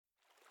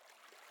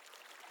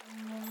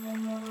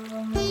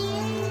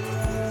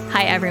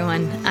Hi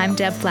everyone, I'm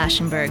Deb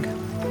Flashenberg.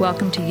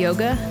 Welcome to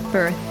Yoga,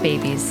 Birth,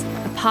 Babies,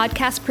 a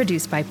podcast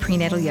produced by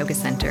Prenatal Yoga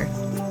Center.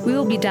 We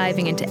will be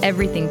diving into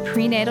everything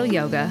prenatal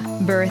yoga,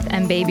 birth,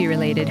 and baby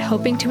related,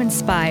 hoping to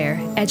inspire,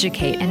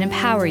 educate, and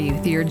empower you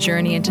through your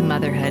journey into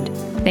motherhood.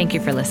 Thank you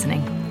for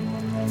listening.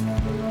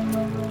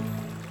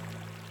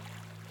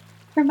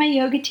 For my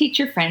yoga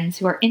teacher friends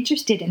who are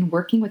interested in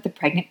working with the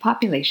pregnant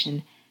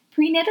population,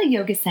 Prenatal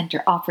Yoga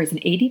Center offers an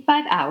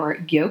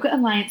 85-hour Yoga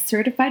Alliance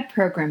certified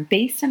program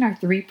based on our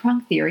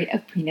three-pronged theory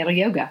of prenatal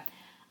yoga: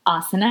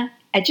 asana,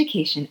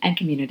 education, and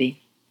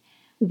community.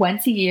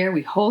 Once a year,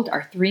 we hold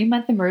our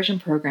 3-month immersion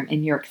program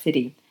in New York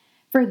City.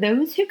 For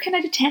those who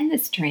cannot attend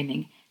this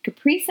training,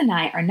 Caprice and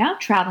I are now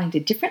traveling to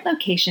different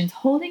locations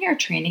holding our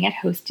training at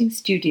hosting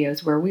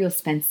studios where we will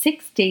spend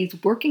 6 days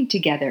working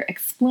together,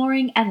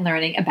 exploring and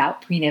learning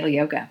about prenatal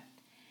yoga.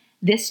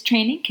 This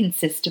training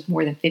consists of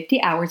more than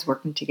 50 hours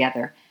working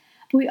together.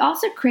 But we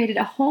also created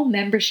a whole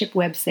membership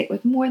website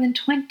with more than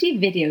 20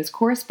 videos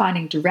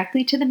corresponding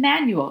directly to the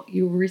manual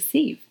you will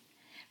receive.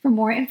 For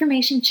more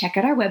information, check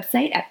out our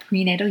website at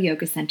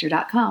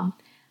prenatalyogacenter.com.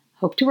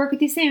 Hope to work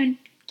with you soon.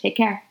 Take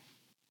care.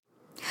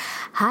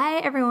 Hi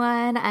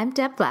everyone, I'm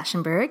Deb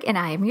Flashenberg and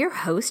I am your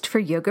host for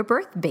Yoga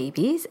Birth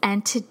Babies,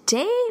 and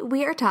today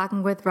we are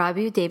talking with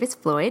Robbie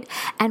Davis-Floyd,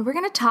 and we're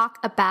going to talk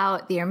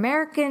about the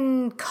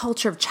American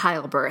culture of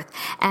childbirth.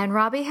 And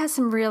Robbie has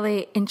some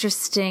really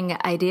interesting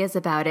ideas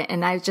about it,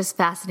 and I was just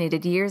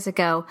fascinated. Years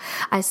ago,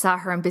 I saw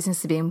her in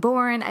Business of Being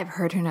Born. I've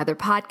heard her in other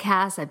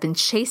podcasts. I've been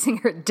chasing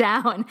her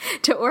down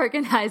to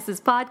organize this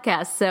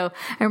podcast, so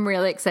I'm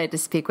really excited to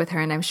speak with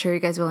her, and I'm sure you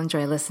guys will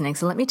enjoy listening.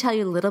 So let me tell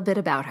you a little bit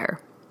about her.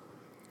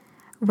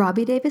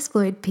 Robbie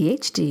Davis-Floyd,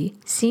 Ph.D.,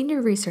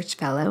 Senior Research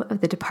Fellow of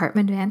the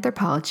Department of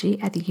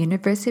Anthropology at the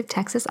University of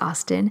Texas,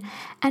 Austin,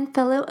 and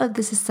Fellow of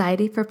the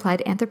Society for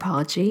Applied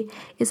Anthropology,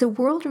 is a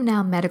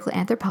world-renowned medical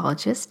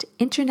anthropologist,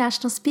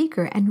 international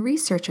speaker, and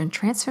researcher in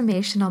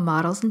transformational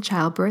models in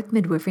childbirth,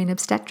 midwifery, and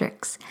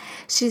obstetrics.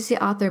 She is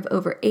the author of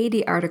over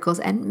 80 articles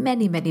and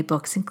many, many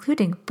books,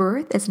 including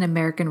Birth as an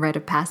American Rite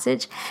of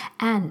Passage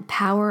and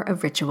Power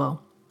of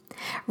Ritual.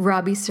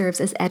 Robbie serves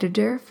as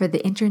editor for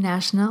the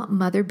International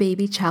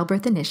Mother-Baby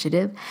Childbirth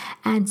Initiative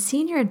and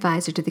senior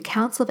advisor to the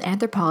Council of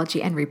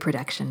Anthropology and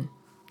Reproduction.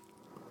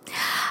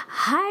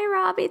 Hi,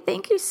 Robbie.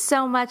 Thank you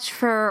so much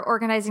for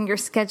organizing your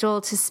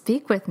schedule to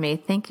speak with me.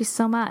 Thank you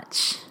so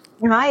much.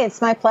 Hi, it's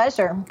my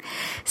pleasure.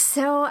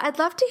 So I'd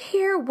love to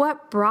hear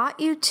what brought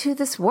you to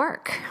this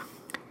work.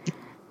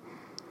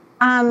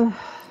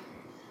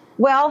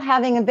 Well,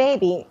 having a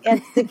baby.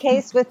 It's the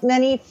case with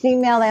many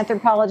female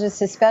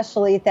anthropologists,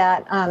 especially,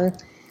 that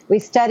we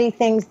study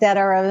things that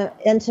are of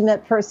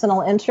intimate personal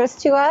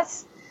interest to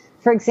us.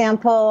 For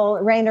example,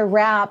 Raina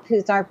Rapp,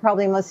 who's our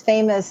probably most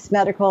famous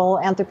medical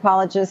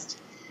anthropologist,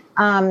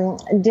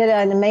 did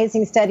an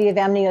amazing study of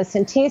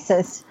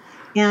amniocentesis.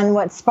 And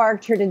what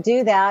sparked her to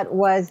do that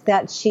was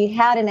that she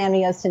had an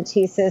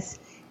amniocentesis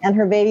and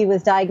her baby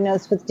was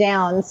diagnosed with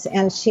Downs,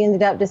 and she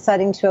ended up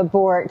deciding to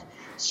abort.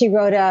 She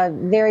wrote a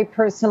very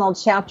personal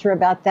chapter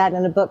about that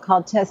in a book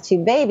called Test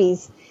Tube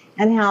Babies,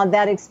 and how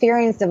that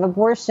experience of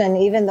abortion,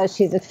 even though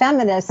she's a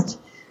feminist,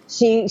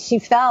 she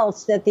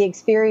felt that the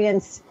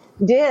experience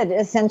did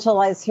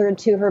essentialize her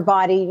to her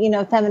body. You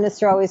know,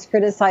 feminists are always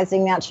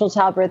criticizing natural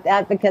childbirth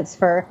advocates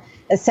for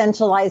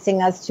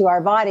essentializing us to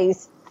our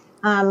bodies.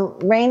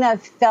 Raina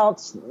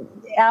felt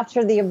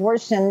after the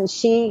abortion,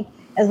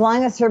 as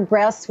long as her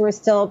breasts were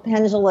still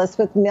pendulous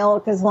with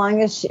milk, as long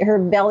as her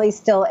belly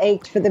still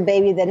ached for the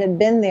baby that had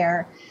been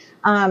there,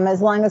 as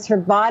long as her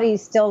body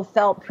still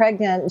felt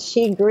pregnant,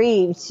 she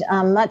grieved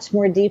much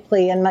more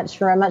deeply and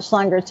for a much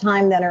longer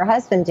time than her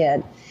husband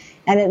did.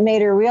 And it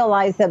made her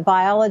realize that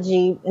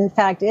biology, in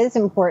fact, is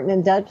important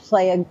and does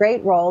play a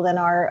great role in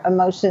our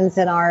emotions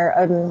and our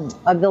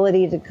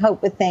ability to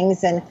cope with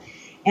things.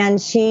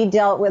 And she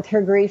dealt with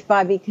her grief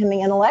by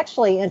becoming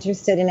intellectually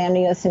interested in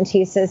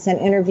amniocentesis and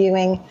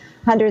interviewing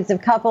hundreds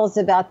of couples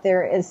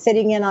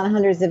sitting in on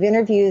hundreds of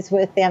interviews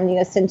with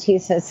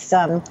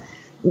amniocentesis,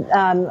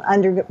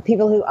 under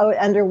people who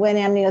underwent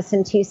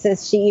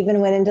amniocentesis. She even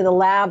went into the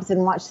labs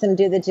and watched them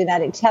do the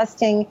genetic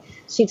testing.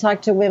 She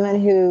talked to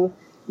women who,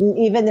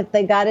 even if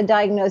they got a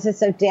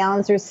diagnosis of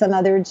Downs or some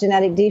other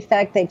genetic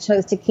defect, they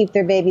chose to keep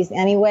their babies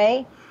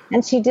anyway.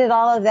 And she did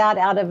all of that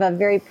out of a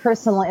very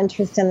personal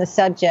interest in the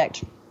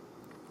subject.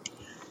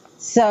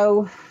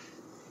 So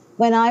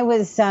when I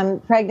was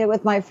pregnant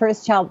with my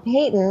first child,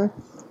 Peyton,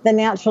 the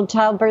natural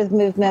childbirth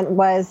movement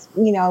was,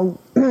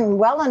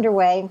 well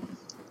underway.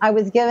 I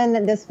was given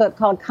this book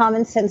called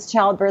Common Sense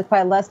Childbirth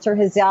by Lester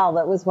Hazel.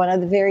 That was one of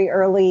the very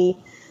early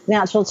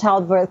natural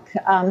childbirth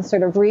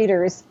sort of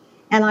readers.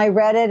 And I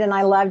read it and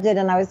I loved it.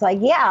 And I was like,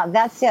 yeah,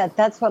 that's it.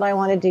 That's what I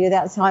want to do.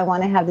 That's how I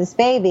want to have this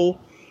baby.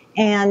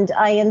 And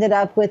I ended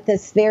up with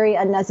this very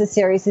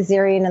unnecessary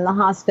cesarean in the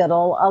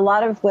hospital. A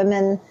lot of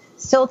women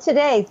still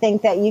today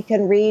think that you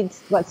can read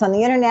what's on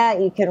the internet,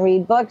 you can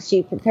read books,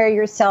 you prepare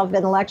yourself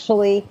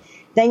intellectually.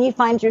 Then you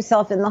find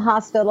yourself in the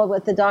hospital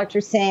with the doctor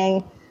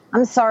saying,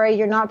 I'm sorry,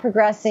 you're not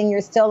progressing.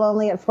 You're still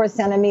only at 4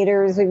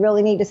 centimeters. We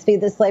really need to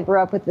speed this labor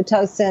up with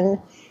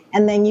Pitocin.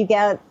 And then you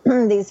get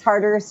these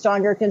harder,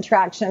 stronger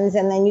contractions.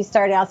 And then you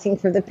start asking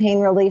for the pain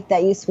relief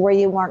that you swore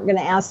you weren't going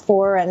to ask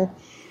for. And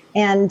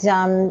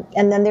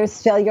then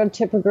there's failure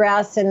to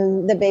progress,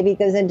 and the baby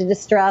goes into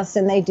distress,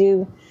 and they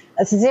do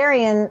a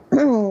cesarean,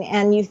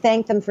 and you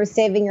thank them for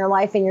saving your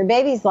life and your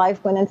baby's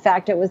life, when in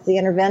fact it was the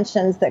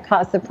interventions that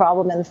caused the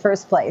problem in the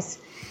first place.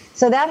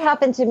 So that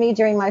happened to me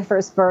during my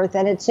first birth,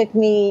 and it took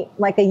me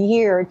like a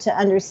year to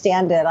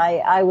understand it.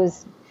 I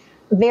was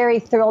very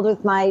thrilled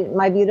with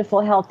my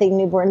beautiful, healthy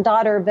newborn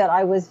daughter, but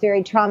I was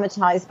very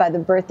traumatized by the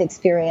birth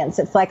experience.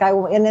 It's like I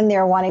went in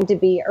there wanting to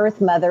be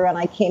Earth Mother, and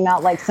I came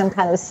out like some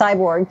kind of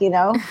cyborg,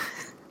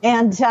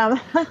 And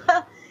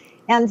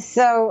and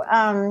so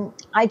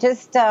I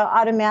just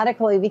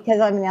automatically, because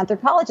I'm an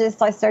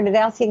anthropologist, I started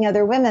asking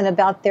other women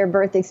about their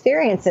birth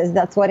experiences.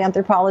 That's what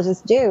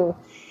anthropologists do.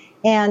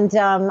 And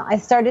I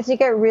started to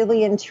get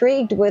really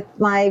intrigued with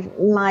my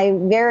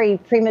very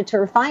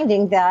premature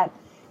finding that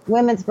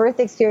women's birth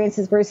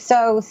experiences were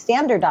so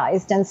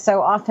standardized and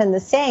so often the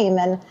same.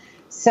 And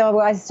so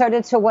I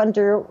started to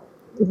wonder,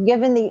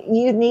 given the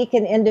unique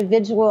and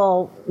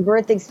individual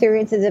birth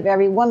experiences of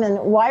every woman,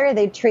 why are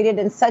they treated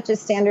in such a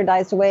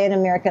standardized way in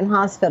American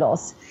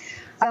hospitals?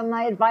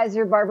 My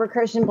advisor, Barbara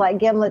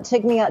Kirshenblatt-Gimlet,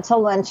 took me out to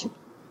lunch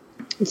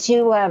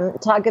to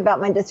talk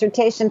about my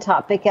dissertation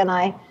topic, and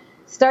I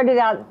started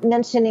out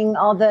mentioning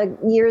all the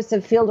years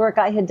of fieldwork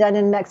I had done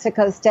in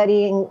Mexico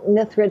studying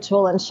myth,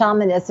 ritual, and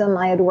shamanism.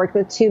 I had worked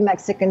with 2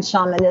 Mexican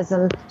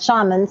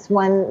shamans,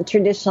 one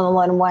traditional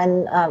and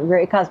one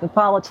very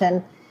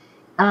cosmopolitan.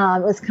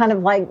 It was kind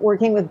of like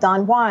working with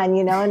Don Juan,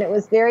 and it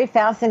was very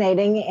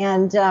fascinating.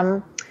 And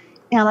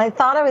I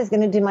thought I was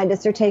going to do my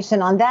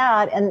dissertation on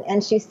that.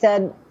 And she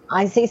said,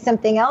 I see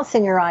something else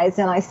in your eyes.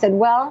 And I said,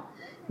 well,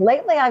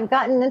 lately I've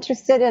gotten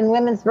interested in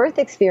women's birth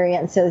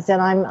experiences,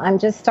 and I'm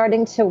just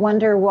starting to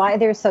wonder why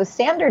they're so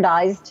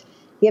standardized,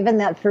 given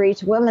that for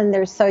each woman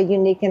they're so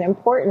unique and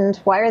important.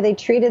 Why are they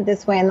treated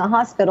this way in the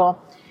hospital?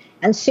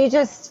 And she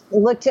just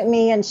looked at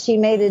me, and she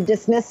made a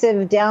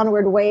dismissive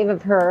downward wave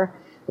of her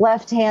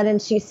left hand,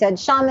 and she said,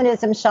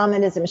 shamanism,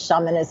 shamanism,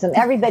 shamanism.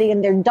 Everybody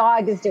and their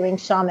dog is doing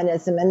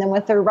shamanism. And then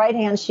with her right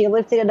hand, she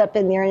lifted it up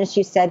in the air, and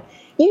she said,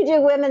 you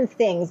do women's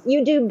things.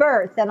 You do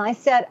birth. And I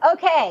said,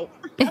 okay.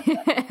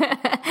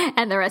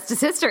 And the rest is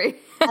history.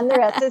 And the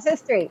rest is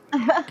history.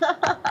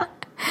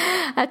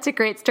 That's a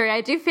great story.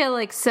 I do feel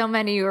like so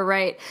many, you were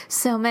right,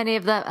 so many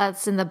of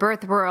us in the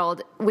birth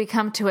world, we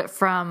come to it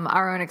from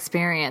our own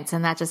experience,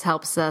 and that just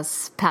helps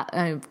us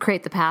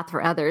create the path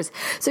for others.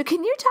 So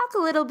can you talk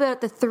a little bit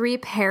about the 3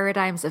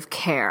 paradigms of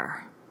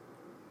care?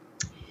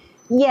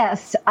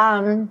 Yes.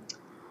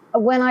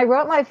 When I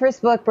wrote my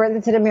first book, Birth,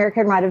 It's an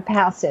American Rite of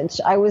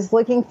Passage, I was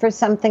looking for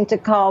something to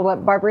call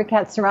what Barbara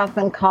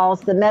Katzenrothman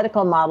calls the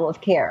medical model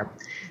of care.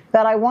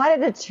 But I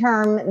wanted a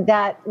term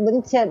that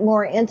linked it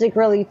more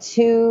integrally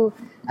to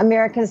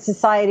American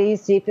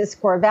society's deepest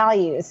core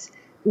values,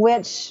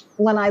 which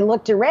when I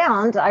looked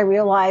around, I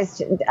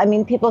realized,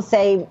 people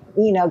say,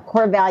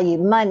 core value,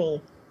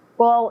 money.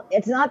 Well,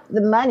 it's not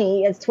the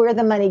money, it's where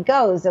the money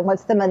goes and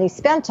what's the money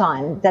spent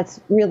on. That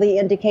really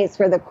indicates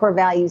where the core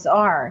values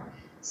are.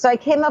 So I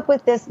came up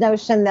with this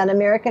notion that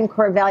American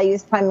core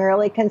values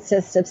primarily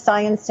consist of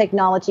science,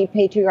 technology,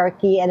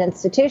 patriarchy, and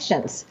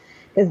institutions,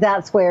 because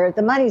that's where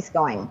the money's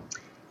going.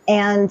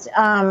 And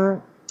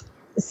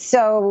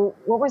so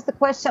what was the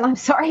question? I'm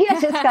sorry, I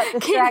just got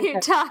distracted. Can you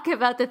talk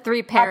about the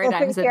 3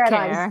 paradigms of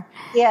care?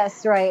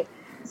 Yes, right.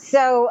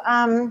 So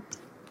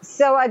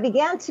I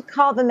began to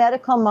call the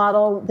medical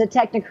model the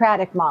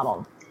technocratic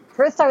model.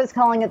 First, I was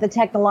calling it the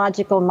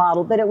technological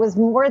model, but it was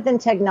more than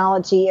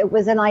technology. It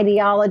was an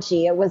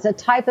ideology. It was a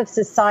type of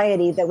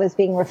society that was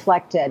being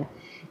reflected.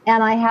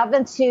 And I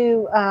happened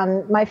to,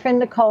 my friend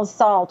Nicole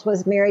Salt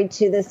was married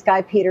to this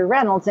guy, Peter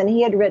Reynolds, and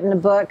he had written a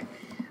book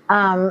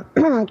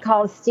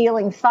called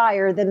Stealing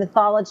Fire, The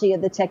Mythology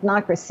of the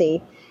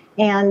Technocracy.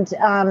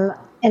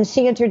 And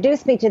she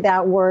introduced me to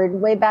that word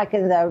way back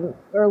in the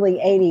early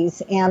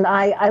 80s. And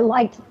I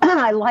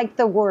liked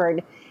the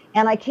word.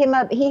 And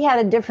he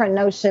had a different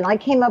notion. I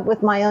came up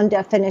with my own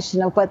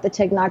definition of what the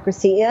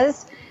technocracy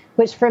is,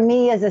 which for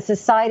me is a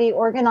society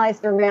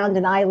organized around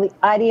an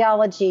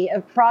ideology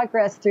of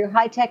progress through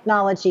high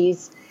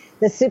technologies,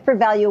 the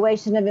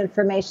supervaluation of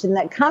information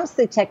that comes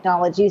through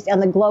technologies,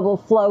 and the global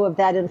flow of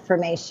that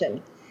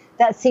information.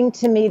 That seemed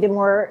to me to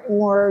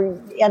more,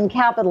 and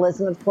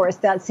capitalism, of course,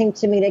 that seemed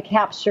to me to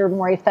capture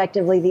more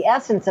effectively the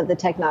essence of the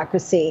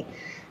technocracy.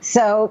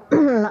 So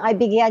I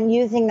began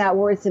using that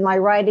words in my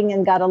writing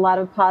and got a lot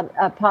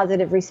of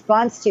positive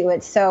response to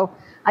it. So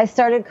I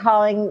started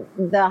calling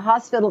the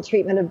hospital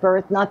treatment of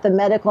birth not the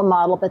medical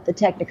model, but the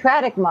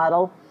technocratic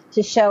model,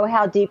 to show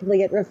how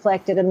deeply it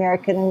reflected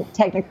American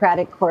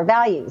technocratic core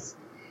values.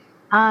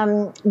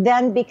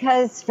 Then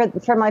because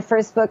for my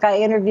first book, I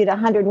interviewed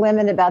 100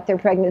 women about their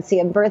pregnancy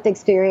and birth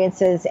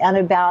experiences, and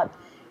about,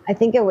 I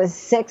think it was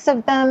 6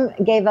 of them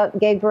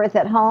gave birth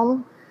at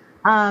home.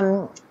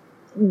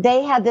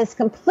 they had this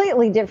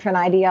completely different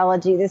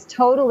ideology, this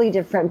totally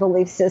different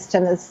belief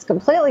system, this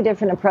completely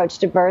different approach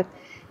to birth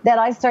that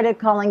I started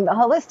calling the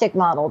holistic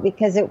model,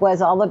 because it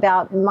was all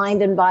about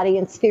mind and body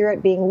and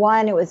spirit being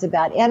one. It was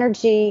about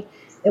energy.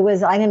 It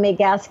was Ina May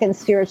Gaskin's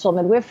spiritual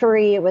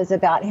midwifery. It was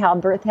about how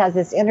birth has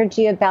this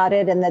energy about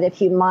it, and that if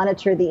you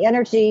monitor the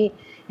energy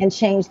and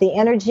change the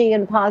energy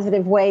in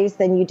positive ways,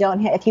 then you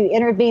don't have, if you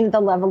intervene at the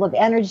level of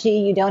energy,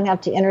 you don't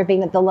have to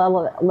intervene at the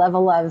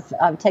level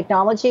of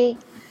technology.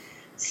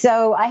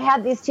 So I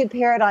had these two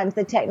paradigms,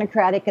 the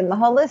technocratic and the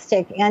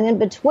holistic. And in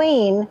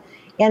between,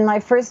 in my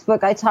first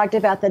book, I talked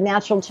about the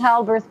natural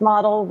childbirth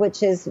model,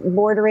 which is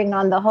bordering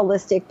on the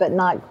holistic, but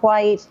not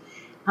quite.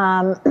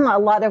 A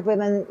lot of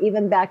women,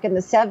 even back in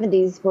the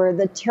 70s, where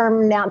the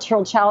term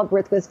natural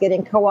childbirth was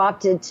getting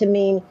co-opted to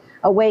mean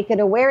awake and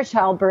aware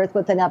childbirth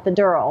with an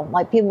epidural.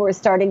 Like, people were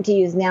starting to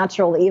use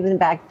natural even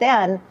back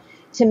then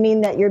to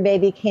mean that your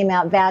baby came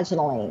out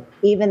vaginally,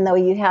 even though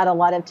you had a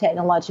lot of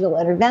technological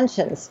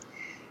interventions.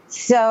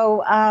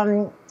 So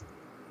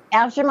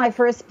after my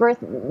first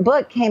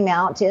book came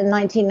out in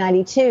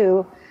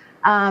 1992,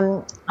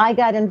 I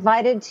got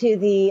invited to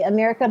the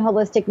American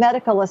Holistic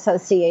Medical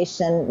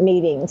Association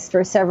meetings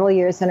for several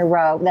years in a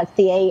row. That's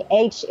the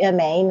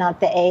AHMA, not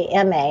the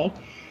AMA.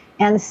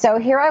 And so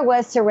here I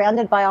was,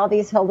 surrounded by all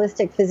these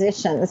holistic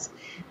physicians.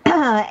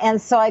 And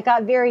so I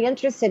got very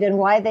interested in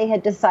why they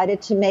had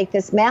decided to make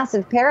this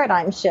massive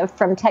paradigm shift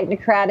from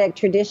technocratic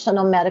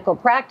traditional medical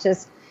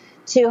practice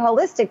to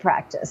holistic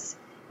practice.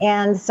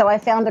 And so I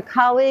found a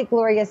colleague,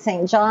 Gloria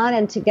St. John,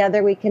 and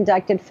together we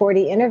conducted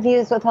 40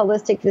 interviews with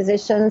holistic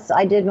physicians.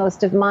 I did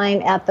most of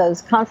mine at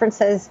those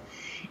conferences.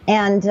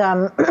 And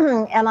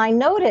and I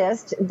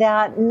noticed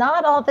that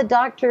not all the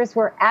doctors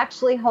were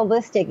actually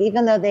holistic,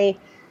 even though they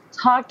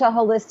talked a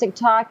holistic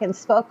talk and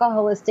spoke a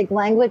holistic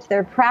language.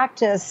 Their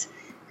practice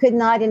could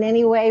not in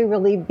any way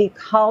really be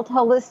called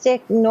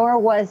holistic, nor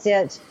was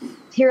it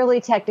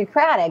purely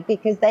technocratic,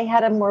 because they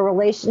had a more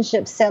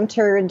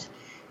relationship-centered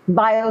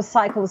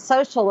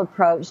biopsychosocial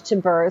approach to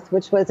birth,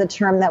 which was a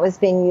term that was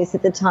being used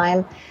at the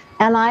time.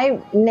 And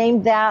I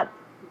named that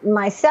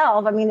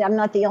myself. I mean, I'm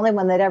not the only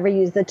one that ever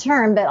used the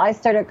term, but I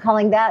started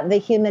calling that the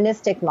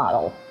humanistic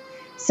model.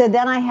 So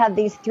then I had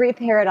these three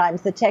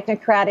paradigms, the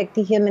technocratic,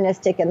 the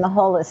humanistic, and the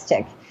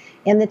holistic.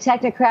 In the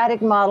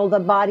technocratic model, the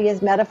body is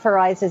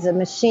metaphorized as a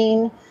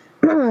machine.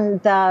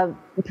 The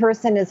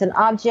person is an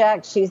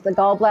object. She's the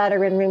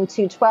gallbladder in room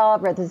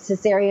 212, or the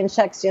cesarean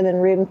section in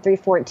room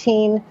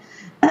 314.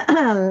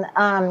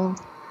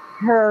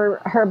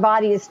 Her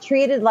body is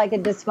treated like a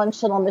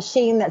dysfunctional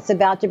machine that's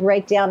about to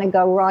break down and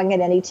go wrong at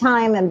any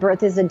time, and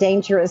birth is a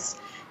dangerous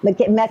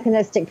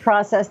mechanistic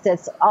process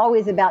that's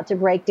always about to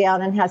break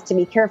down and has to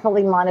be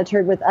carefully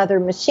monitored with other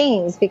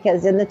machines,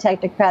 because in the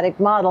technocratic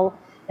model,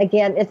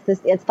 again,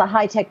 it's the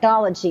high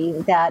technology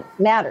that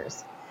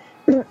matters.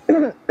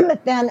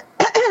 But then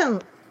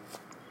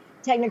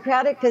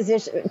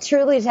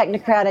truly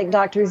technocratic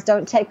doctors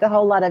don't take a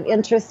whole lot of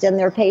interest in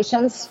their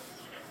patients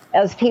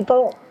as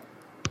people.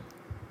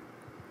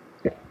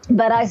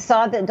 But I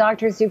saw that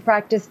doctors who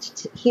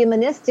practiced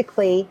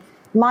humanistically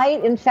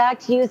might, in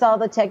fact, use all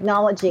the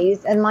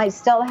technologies and might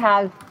still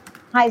have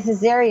high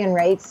cesarean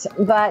rates,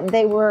 but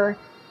they were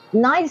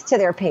nice to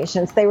their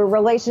patients. They were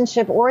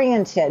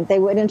relationship-oriented. They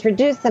would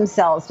introduce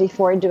themselves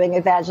before doing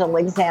a vaginal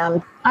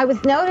exam. I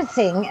was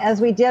noticing,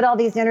 as we did all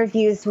these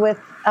interviews with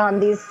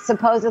these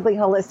supposedly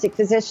holistic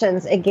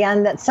physicians,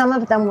 again, that some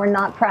of them were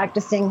not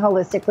practicing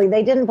holistically.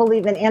 They didn't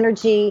believe in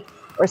energy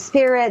or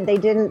spirit.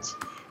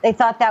 They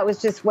thought that was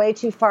just way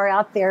too far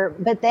out there,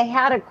 but they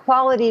had a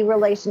quality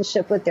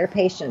relationship with their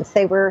patients.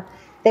 They were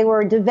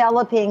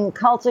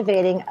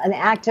cultivating an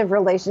active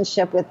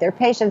relationship with their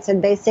patients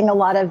and basing a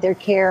lot of their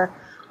care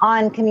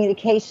on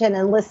communication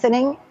and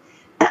listening.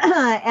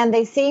 And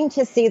they seemed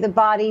to see the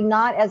body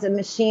not as a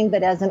machine,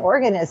 but as an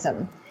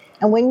organism.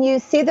 And when you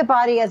see the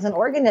body as an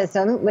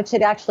organism, which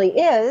it actually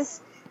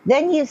is,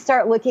 then you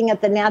start looking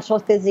at the natural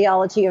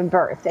physiology of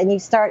birth, and you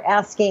start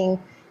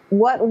asking,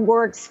 what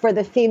works for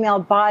the female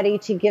body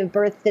to give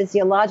birth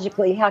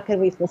physiologically? How can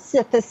we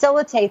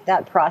facilitate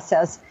that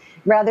process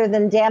rather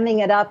than damming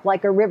it up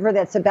like a river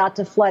that's about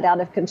to flood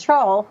out of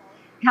control?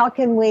 How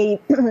can we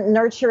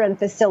nurture and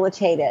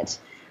facilitate it?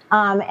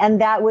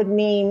 And that would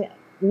mean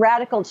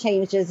radical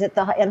changes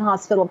in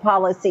hospital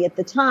policy at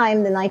the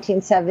time, the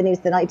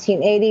 1970s, the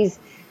 1980s.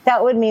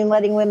 That would mean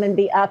letting women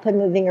be up and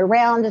moving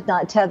around,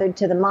 not tethered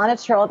to the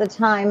monitor all the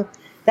time.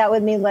 That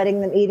would mean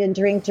letting them eat and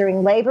drink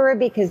during labor,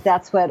 because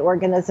that's what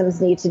organisms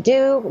need to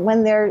do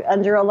when they're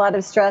under a lot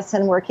of stress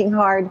and working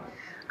hard.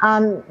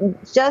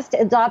 Just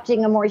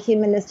adopting a more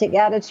humanistic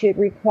attitude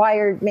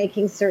required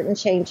making certain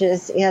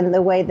changes in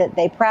the way that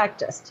they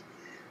practiced.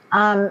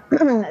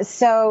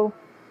 So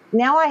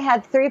now I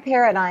had three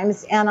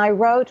paradigms, and I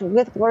wrote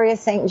with Gloria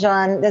St.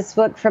 John this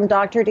book, From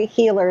Doctor to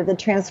Healer, The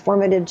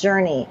Transformative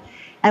Journey.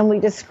 And we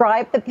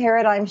described the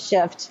paradigm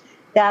shift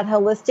that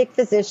holistic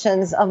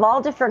physicians of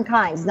all different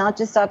kinds, not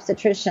just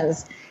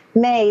obstetricians,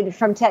 made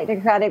from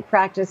technocratic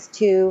practice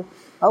to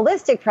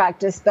holistic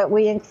practice. But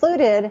we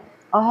included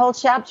a whole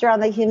chapter on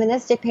the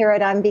humanistic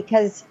paradigm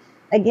because,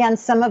 again,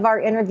 some of our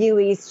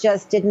interviewees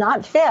just did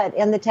not fit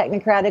in the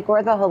technocratic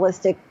or the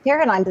holistic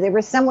paradigm. They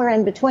were somewhere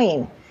in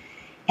between.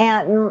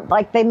 And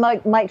like they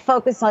might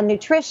focus on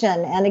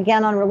nutrition and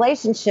again on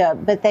relationship,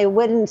 but they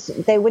wouldn't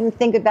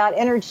think about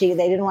energy.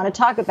 They didn't want to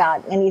talk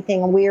about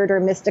anything weird or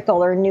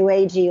mystical or new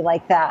agey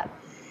like that.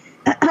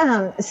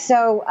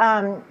 So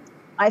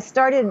I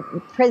started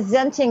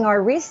presenting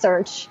our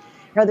research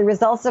or the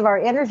results of our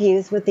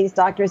interviews with these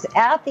doctors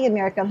at the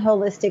American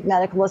Holistic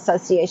Medical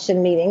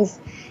Association meetings.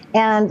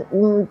 And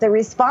the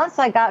response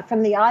I got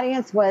from the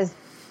audience was,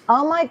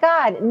 oh my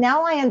God,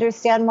 now I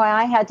understand why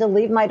I had to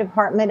leave my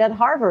department at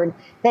Harvard.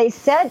 They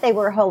said they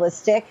were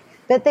holistic,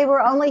 but they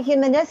were only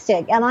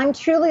humanistic. And I'm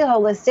truly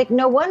holistic.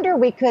 No wonder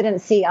we couldn't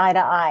see eye to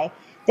eye.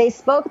 They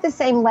spoke the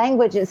same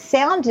language. It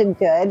sounded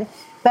good,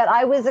 but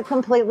I was a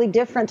completely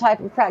different type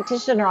of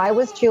practitioner. I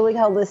was truly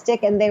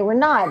holistic and they were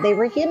not. They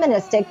were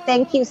humanistic.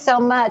 Thank you so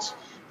much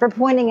for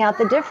pointing out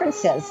the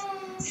differences.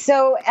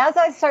 So as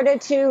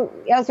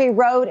we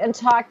wrote and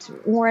talked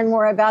more and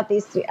more about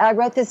these, I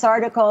wrote this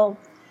article.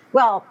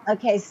 Well,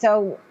 okay,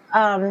 so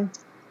a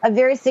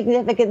very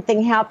significant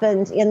thing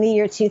happened in the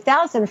year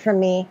 2000 for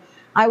me.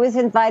 I was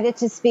invited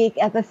to speak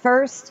at the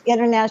first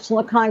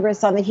International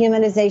Congress on the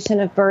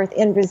Humanization of Birth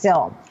in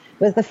Brazil.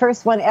 It was the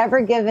first one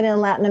ever given in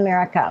Latin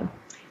America.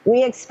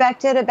 We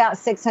expected about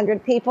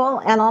 600 people,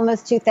 and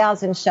almost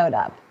 2,000 showed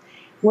up.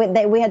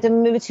 We had to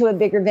move to a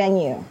bigger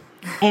venue.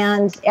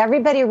 And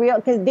everybody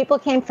because people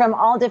came from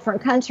all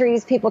different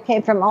countries, people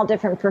came from all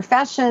different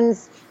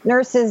professions,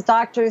 nurses,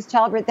 doctors,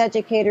 childbirth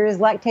educators,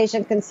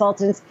 lactation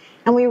consultants.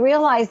 And we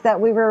realized that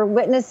we were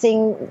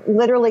witnessing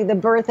literally the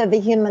birth of the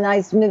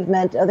humanized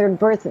movement, or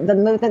the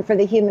movement for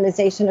the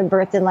humanization of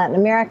birth in Latin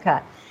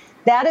America.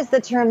 That is the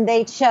term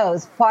they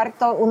chose,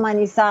 parto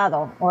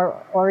humanizado,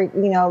 or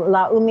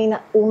la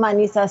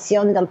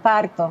humanización del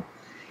parto,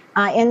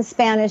 in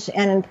Spanish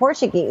and in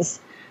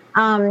Portuguese.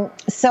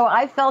 So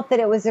I felt that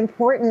it was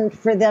important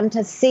for them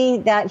to see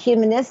that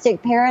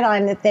humanistic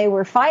paradigm that they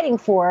were fighting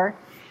for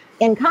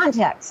in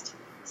context.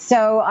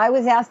 So I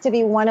was asked to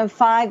be one of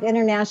 5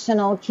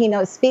 international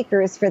keynote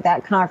speakers for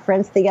that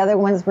conference. The other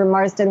ones were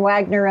Marsden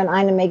Wagner and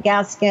Ina May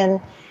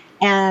Gaskin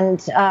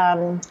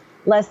and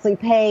Leslie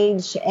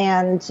Page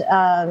and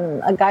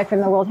a guy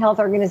from the World Health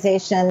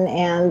Organization,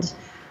 and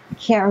I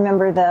can't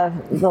remember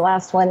the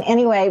last one.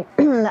 Anyway,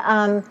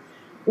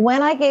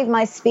 when I gave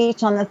my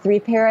speech on the 3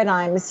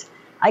 paradigms,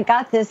 I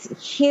got this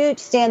huge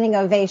standing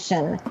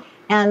ovation.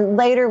 And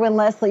later when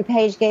Leslie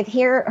Page gave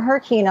her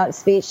keynote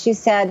speech, she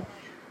said,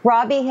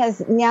 Robbie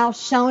has now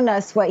shown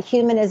us what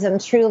humanism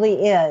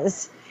truly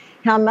is,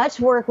 how much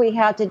work we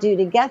have to do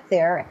to get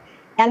there,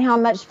 and how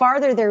much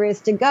farther there is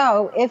to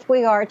go if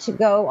we are to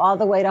go all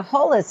the way to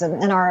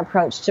holism in our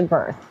approach to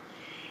birth.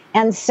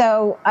 And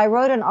so I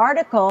wrote an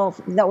article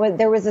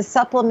there was a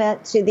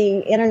supplement to the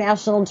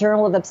International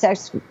Journal of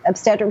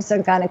Obstetrics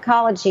and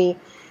Gynecology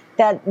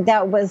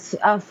that was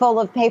full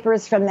of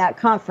papers from that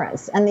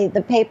conference. And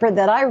the paper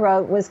that I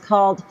wrote was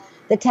called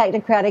The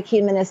Technocratic,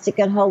 Humanistic,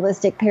 and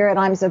Holistic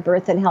Paradigms of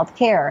Birth and Health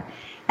Care.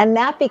 And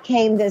that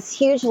became this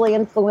hugely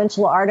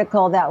influential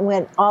article that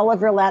went all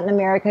over Latin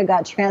America,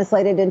 got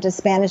translated into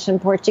Spanish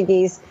and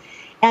Portuguese.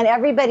 And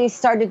everybody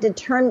started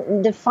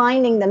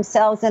defining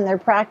themselves and their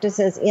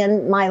practices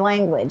in my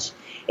language.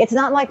 It's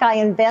not like I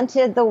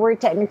invented the word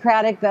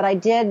technocratic, but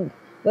I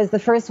was the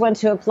first one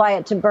to apply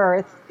it to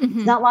birth. Mm-hmm.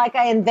 It's not like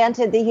I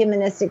invented the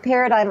humanistic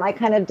paradigm. I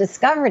kind of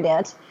discovered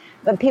it,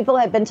 but people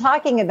had been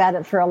talking about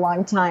it for a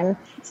long time.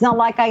 It's not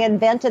like I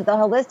invented the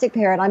holistic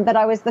paradigm, but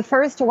I was the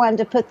first one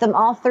to put them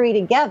all 3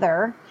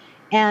 together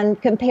and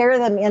compare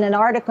them in an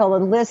article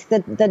and list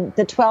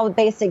the 12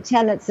 basic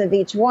tenets of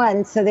each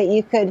one so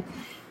that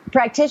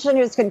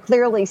practitioners could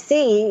clearly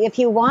see, if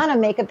you want to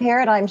make a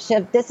paradigm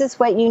shift, this is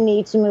what you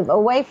need to move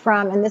away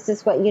from, and this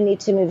is what you need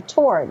to move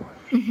toward.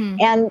 Mm-hmm.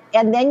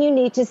 And then you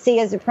need to see,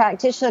 as a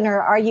practitioner,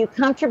 are you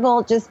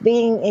comfortable just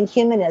being in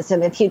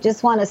humanism? If you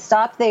just want to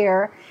stop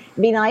there,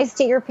 be nice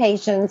to your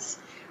patients,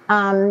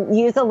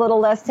 use a little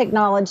less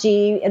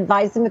technology,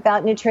 advise them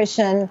about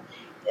nutrition.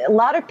 A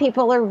lot of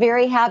people are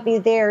very happy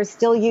there,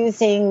 still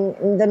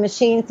using the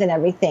machines and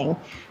everything.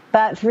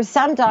 But for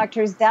some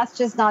doctors, that's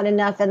just not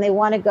enough, and they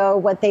want to go,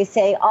 what they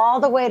say, all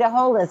the way to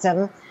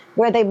holism,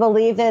 where they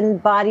believe in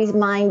body,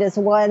 mind as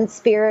one,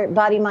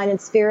 body, mind,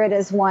 and spirit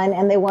as one,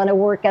 and they want to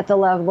work at the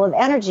level of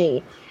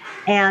energy.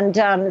 And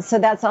so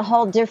that's a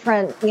whole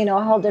different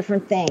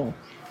thing.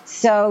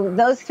 So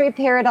those 3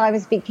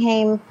 paradigms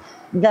became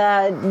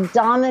the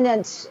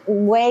dominant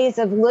ways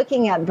of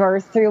looking at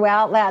birth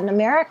throughout Latin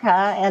America,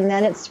 and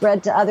then it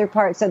spread to other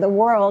parts of the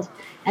world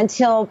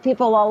until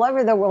people all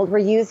over the world were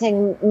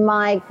using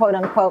my, quote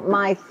unquote,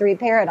 my 3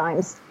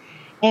 paradigms.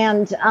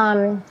 And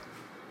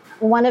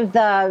one of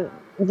the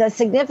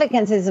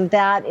significances of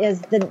that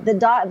is the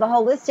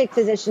holistic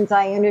physicians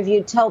I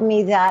interviewed told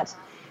me that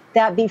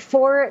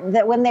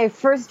when they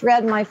first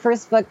read my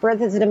first book, Birth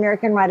is an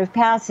American Rite of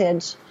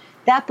Passage,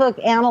 That book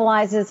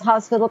analyzes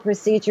hospital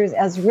procedures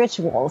as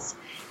rituals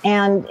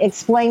and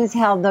explains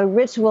how the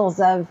rituals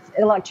of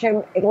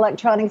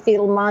electronic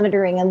fetal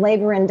monitoring and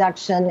labor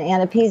induction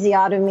and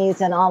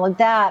episiotomies and all of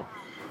that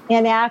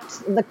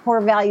enact the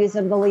core values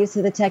and beliefs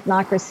of the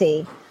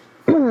technocracy.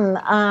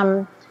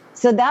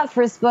 So that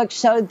first book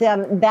showed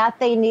them that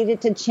they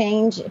needed to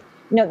change.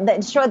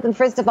 That showed them,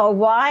 first of all,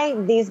 why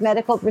these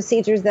medical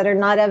procedures that are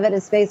not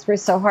evidence-based were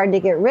so hard to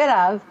get rid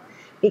of,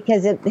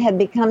 because it had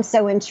become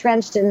so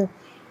entrenched in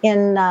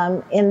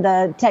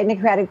the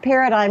technocratic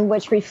paradigm,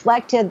 which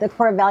reflected the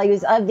core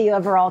values of the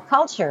overall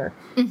culture.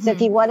 Mm-hmm. So if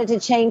you wanted to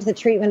change the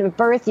treatment of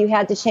birth, you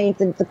had to change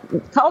the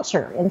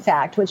culture, in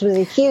fact, which was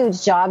a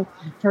huge job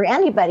for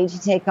anybody to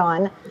take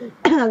on.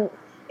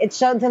 It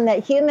showed them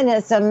that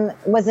humanism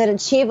was an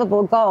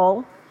achievable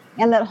goal,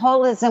 and that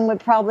holism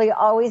would probably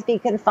always be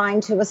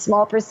confined to a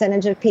small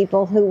percentage of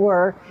people who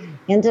were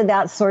into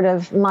that sort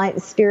of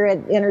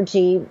spirit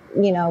energy,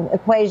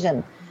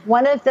 equation.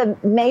 One of the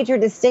major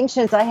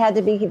distinctions I had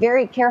to be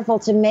very careful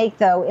to make,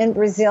 though, in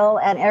Brazil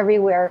and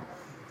everywhere,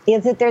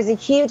 is that there's a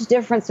huge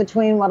difference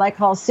between what I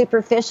call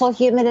superficial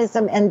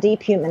humanism and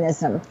deep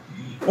humanism.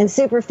 In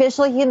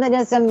superficial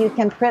humanism, you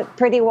can print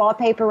pretty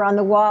wallpaper on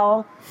the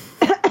wall,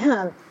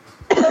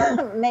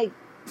 make,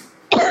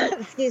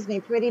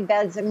 pretty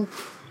beds and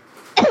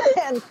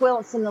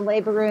quilts in the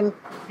labor room,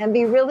 and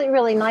be really,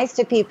 really nice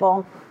to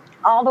people.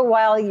 All the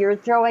while you're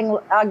throwing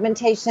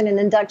augmentation and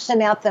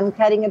induction at them,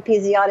 cutting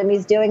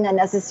episiotomies, doing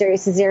unnecessary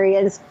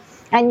cesareans,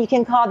 and you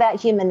can call that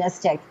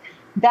humanistic.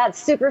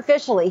 That's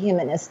superficially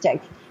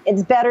humanistic.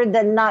 It's better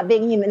than not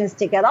being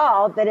humanistic at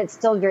all, but it's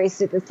still very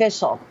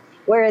superficial.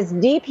 Whereas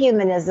deep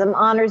humanism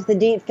honors the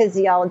deep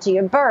physiology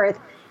of birth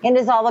and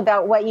is all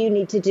about what you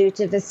need to do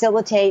to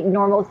facilitate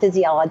normal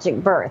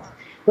physiologic birth,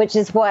 which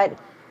is what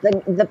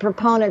the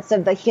proponents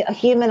of the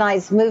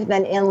humanized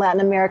movement in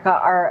Latin America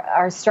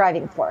are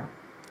striving for.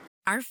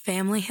 Our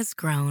family has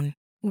grown.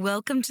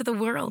 Welcome to the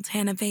world,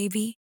 Hannah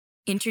baby.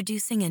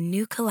 Introducing a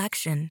new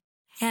collection,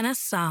 Hannah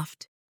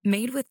Soft,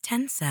 made with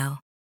Tencel.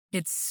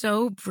 It's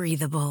so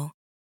breathable,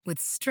 with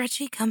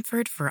stretchy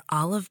comfort for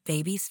all of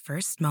baby's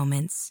first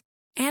moments.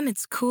 And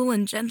it's cool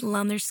and gentle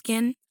on their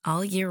skin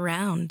all year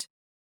round.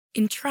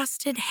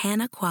 Entrusted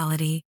Hannah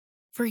quality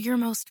for your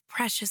most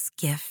precious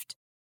gift.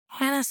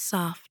 Hannah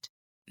Soft,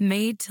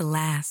 made to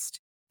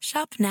last.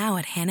 Shop now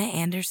at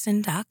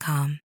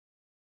hannahanderson.com.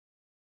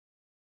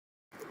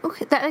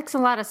 Okay, that makes a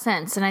lot of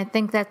sense, and I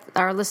think that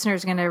our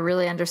listeners are going to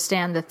really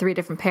understand the three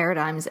different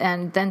paradigms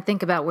and then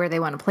think about where they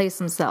want to place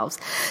themselves.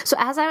 So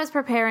as I was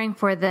preparing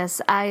for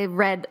this, I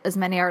read as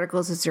many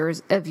articles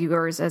of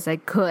yours as I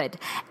could,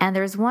 and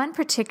there's one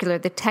particular,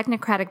 the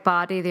Technocratic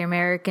Body, the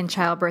American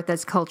Childbirth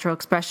as Cultural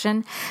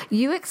Expression.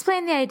 You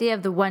explained the idea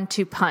of the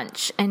 1-2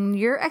 punch, and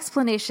your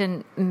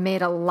explanation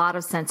made a lot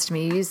of sense to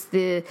me. You used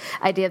the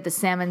idea of the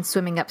salmon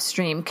swimming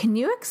upstream. Can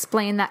you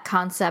explain that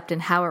concept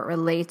and how it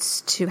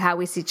relates to how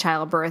we see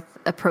childbirth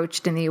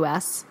approached in the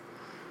U.S.?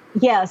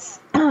 Yes.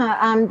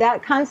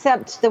 That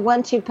concept, the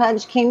 1-2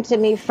 punch, came to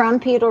me from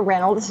Peter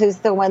Reynolds, who's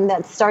the one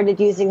that started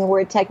using the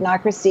word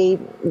technocracy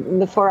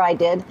before I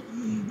did.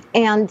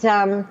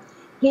 And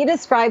he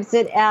describes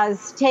it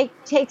as take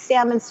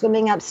salmon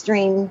swimming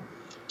upstream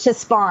to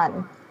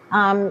spawn.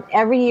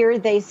 Every year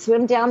they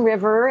swim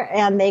downriver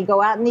and they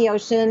go out in the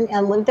ocean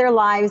and live their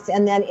lives,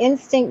 and then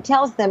instinct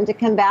tells them to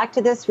come back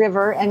to this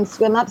river and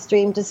swim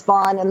upstream to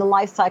spawn, and the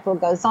life cycle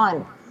goes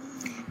on.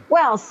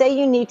 Well, say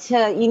you need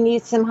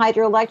some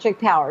hydroelectric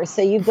power,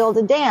 so you build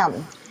a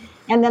dam,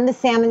 and then the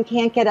salmon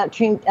can't get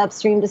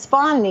upstream to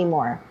spawn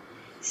anymore.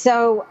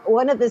 So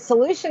one of the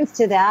solutions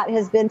to that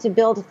has been to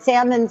build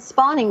salmon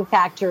spawning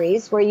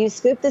factories where you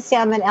scoop the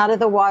salmon out of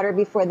the water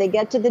before they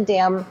get to the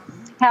dam,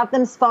 have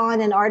them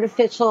spawn in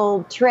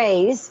artificial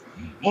trays,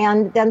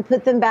 and then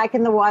put them back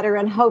in the water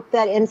and hope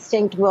that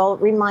instinct will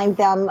remind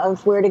them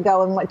of where to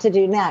go and what to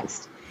do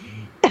next.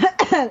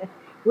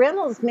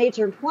 Reynolds'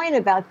 major point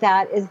about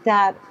that is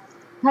that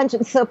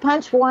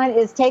punch one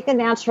is take a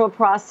natural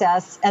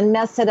process and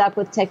mess it up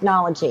with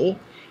technology.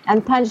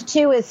 And punch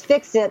two is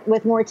fix it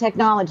with more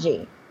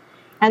technology.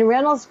 And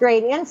Reynolds'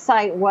 great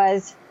insight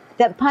was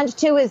that punch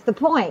two is the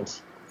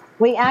point.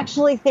 We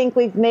actually think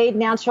we've made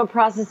natural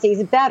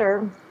processes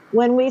better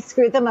when we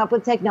screw them up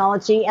with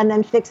technology and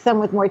then fix them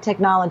with more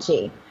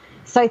technology.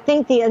 So I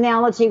think the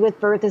analogy with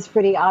birth is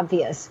pretty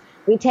obvious.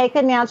 We take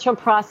a natural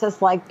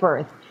process like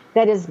birth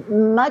that is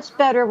much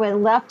better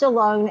when left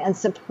alone and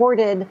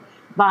supported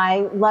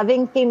by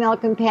loving female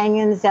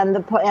companions and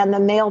the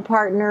male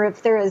partner,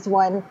 if there is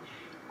one,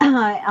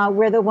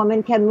 where the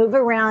woman can move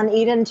around,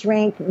 eat and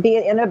drink, be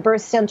it in a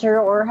birth center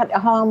or a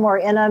home or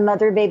in a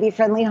mother-baby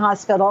friendly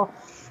hospital,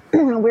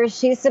 where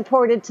she's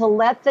supported to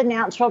let the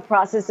natural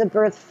process of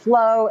birth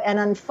flow and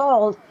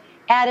unfold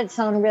at its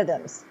own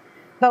rhythms.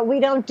 But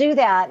we don't do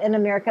that in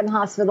American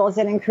hospitals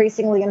and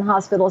increasingly in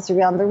hospitals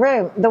around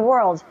the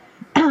world.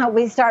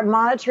 We start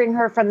monitoring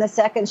her from the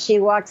second she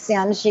walks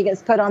in. She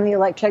gets put on the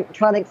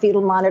electronic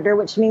fetal monitor,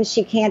 which means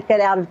she can't get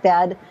out of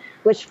bed,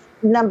 which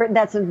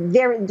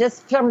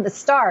just from the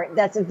start,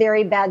 that's a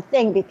very bad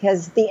thing,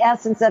 because the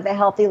essence of a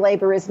healthy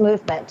labor is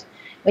movement.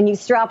 When you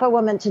strap a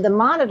woman to the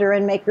monitor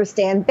and make her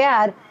stay in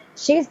bed,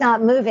 she's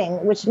not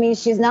moving, which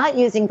means she's not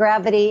using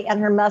gravity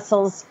and her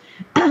muscles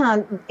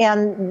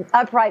and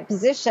upright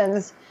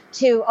positions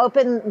to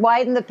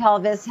widen the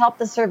pelvis, help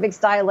the cervix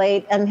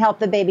dilate, and help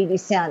the baby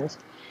descend.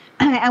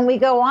 And we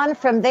go on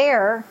from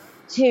there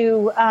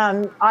to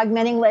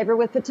augmenting labor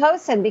with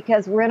Pitocin,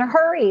 because we're in a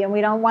hurry and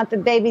we don't want the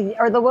baby,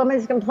 or the woman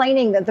is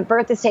complaining that the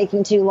birth is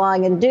taking too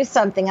long, and do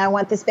something. I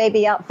want this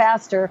baby out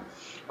faster.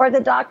 Or the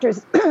doctor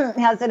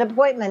has an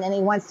appointment and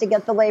he wants to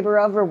get the labor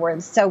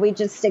overward. So we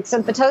just stick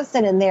some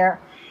Pitocin in there.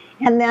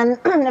 And then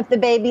if the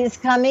baby is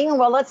coming,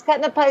 well, let's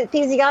cut an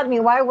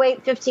episiotomy. Why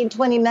wait 15,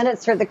 20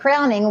 minutes for the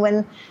crowning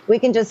when we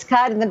can just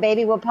cut and the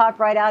baby will pop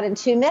right out in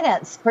 2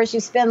 minutes? Of course, you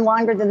spend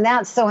longer than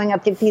that sewing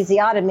up the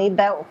episiotomy,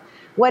 but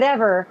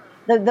whatever.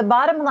 The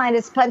bottom line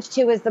is punch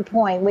 2 is the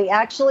point. We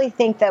actually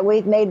think that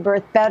we've made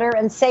birth better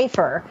and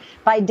safer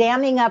by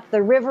damming up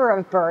the river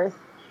of birth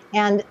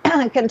and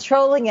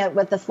controlling it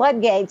with the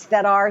floodgates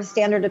that are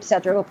standard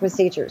obstetrical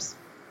procedures.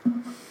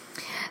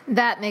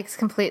 That makes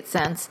complete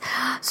sense.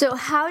 So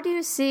how do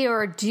you see,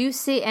 or do you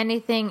see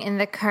anything in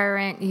the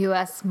current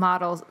U.S.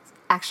 models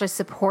actually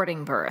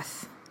supporting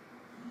birth?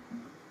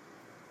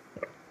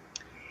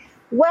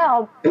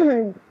 Well,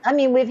 I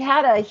mean, we've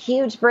had a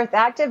huge birth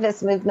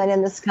activist movement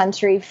in this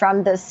country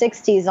from the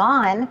 60s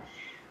on.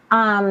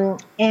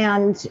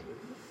 And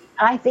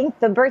I think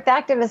the birth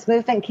activist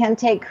movement can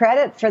take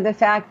credit for the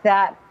fact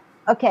that,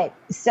 okay,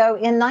 so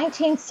in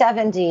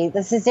 1970,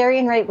 the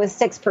cesarean rate was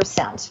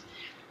 6%.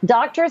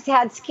 Doctors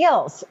had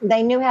skills.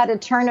 They knew how to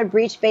turn a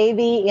breech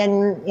baby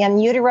in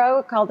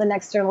utero, called an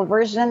external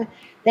version.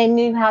 They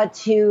knew how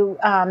to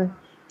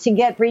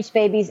get breech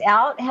babies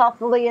out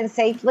healthily and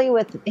safely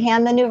with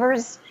hand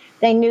maneuvers.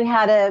 They knew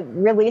how to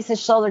release a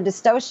shoulder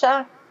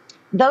dystocia.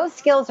 Those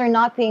skills are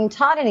not being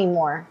taught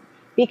anymore,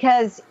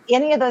 because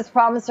any of those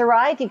problems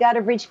arise, you got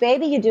a breech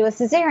baby, you do a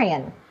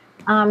cesarean.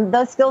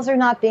 Those skills are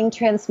not being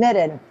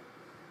transmitted.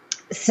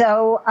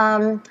 So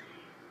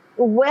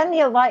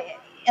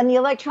and the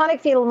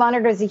electronic fetal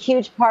monitor is a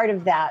huge part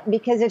of that,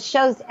 because it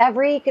shows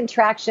every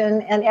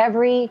contraction and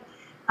every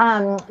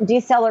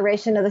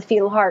deceleration of the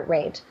fetal heart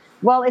rate.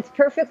 Well, it's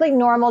perfectly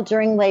normal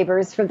during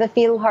labors for the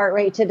fetal heart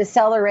rate to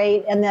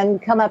decelerate and then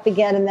come up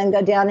again and then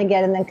go down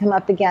again and then come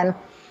up again.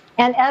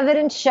 And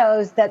evidence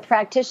shows that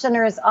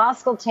practitioners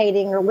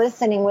auscultating or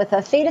listening with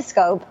a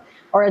fetoscope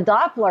or a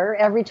Doppler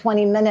every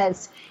 20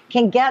 minutes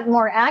can get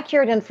more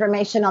accurate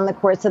information on the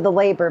course of the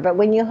labor. But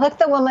when you hook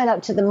the woman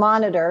up to the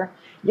monitor,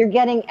 you're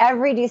getting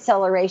every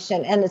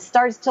deceleration, and it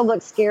starts to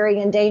look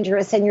scary and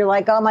dangerous, and you're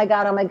like, oh my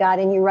God,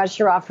 and you rush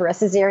her off for a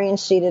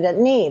cesarean sheeted at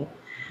need.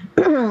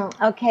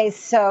 Okay,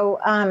 so,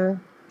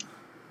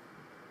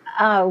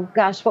 oh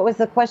gosh, what was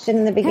the question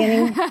in the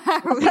beginning?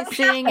 Are we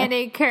seeing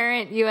any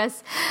current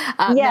U.S.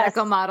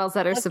 medical models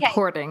that are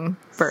supporting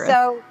birth?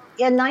 So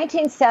in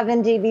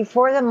 1970,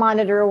 before the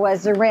monitor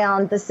was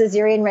around, the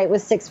cesarean rate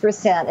was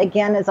 6%.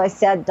 Again, as I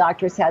said,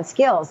 doctors had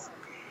skills.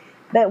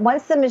 But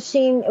once the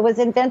machine, it was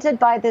invented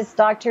by this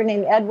doctor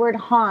named Edward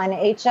Hahn,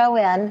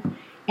 H-O-N,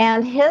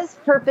 and his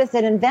purpose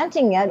in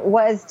inventing it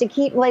was to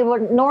keep labor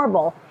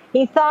normal.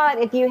 He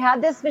thought if you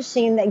had this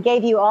machine that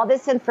gave you all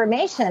this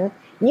information,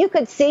 you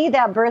could see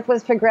that birth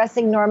was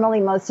progressing normally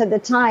most of the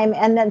time,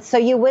 and then so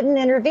you wouldn't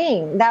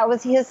intervene. That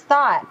was his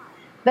thought.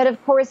 But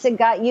of course, it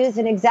got used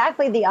in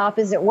exactly the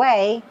opposite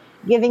way,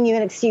 giving you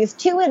an excuse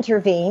to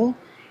intervene.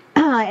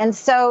 And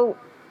so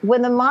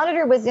when the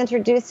monitor was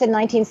introduced in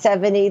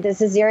 1970, the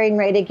cesarean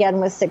rate again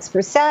was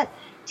 6%.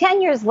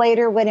 10 years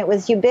later, when it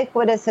was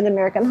ubiquitous in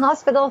American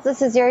hospitals, the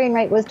cesarean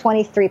rate was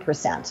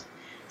 23%.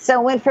 So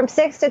it went from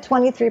 6 to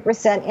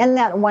 23% in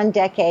that 1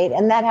 decade,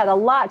 and that had a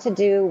lot to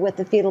do with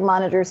the fetal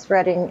monitor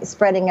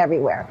spreading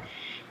everywhere.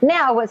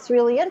 Now, what's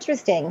really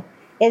interesting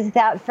is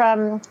that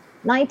from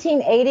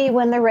 1980,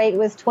 when the rate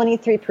was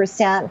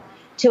 23%,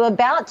 to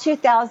about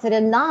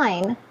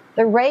 2009,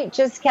 the rate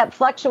just kept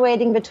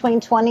fluctuating between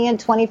 20 and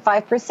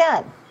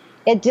 25%.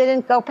 It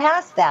didn't go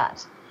past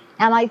that.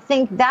 And I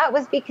think that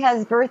was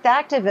because birth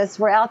activists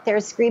were out there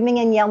screaming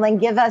and yelling,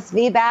 give us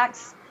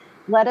VBACs,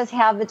 let us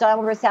have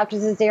vaginal births after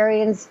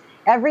cesareans.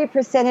 Every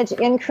percentage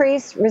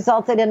increase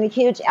resulted in a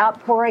huge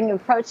outpouring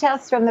of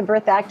protests from the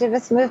birth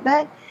activist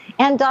movement,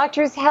 and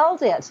doctors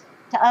held it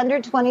to under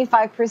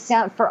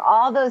 25% for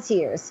all those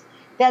years.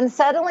 Then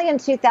suddenly in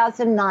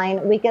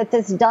 2009, we get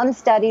this dumb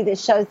study that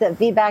shows that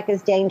VBAC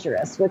is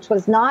dangerous, which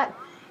was not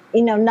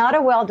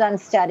a well-done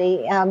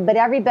study, but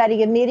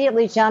everybody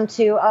immediately jumped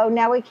to, oh,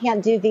 now we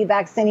can't do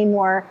VBACs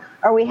anymore,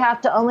 or we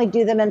have to only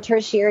do them in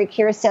tertiary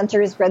care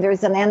centers where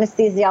there's an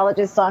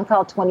anesthesiologist on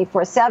call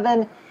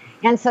 24/7.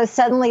 And so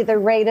suddenly the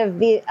rate of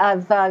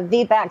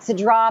VBACs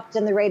dropped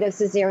and the rate of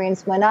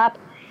cesareans went up.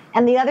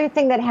 And the other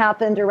thing that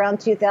happened around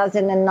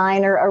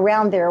 2009 or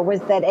around there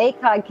was that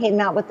ACOG came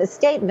out with a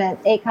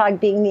statement, ACOG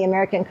being the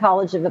American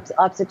College of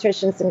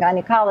Obstetricians and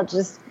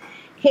Gynecologists,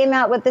 came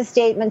out with a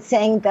statement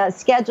saying that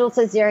scheduled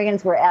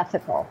cesareans were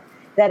ethical.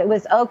 that it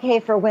was okay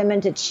for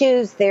women to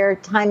choose their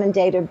time and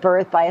date of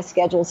birth by a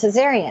scheduled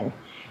cesarean,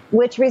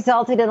 which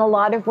resulted in a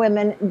lot of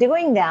women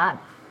doing that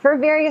for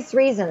various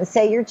reasons.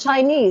 Say you're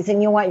Chinese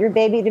and you want your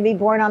baby to be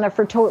born on a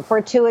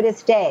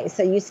fortuitous day,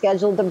 so you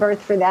scheduled the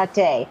birth for that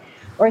day.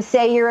 Or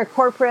say you're a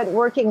corporate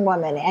working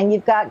woman and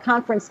you've got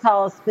conference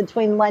calls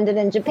between London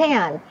and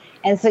Japan,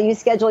 and so you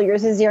schedule your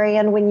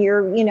cesarean when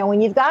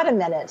when you've got a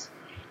minute.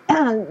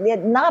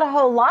 Not a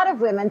whole lot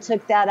of women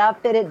took that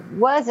up, but it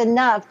was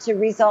enough to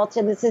result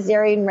in the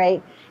cesarean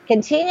rate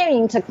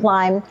continuing to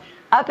climb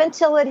up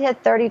until it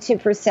hit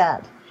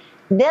 32%.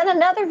 Then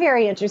another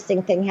very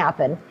interesting thing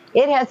happened.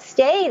 It has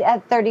stayed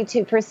at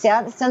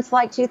 32% since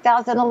like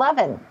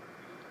 2011,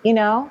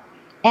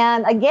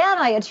 And again,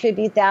 I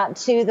attribute that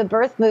to the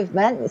birth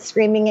movement,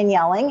 screaming and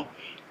yelling.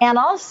 And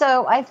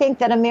also, I think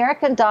that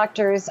American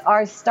doctors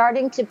are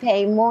starting to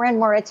pay more and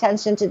more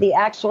attention to the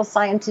actual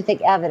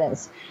scientific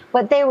evidence.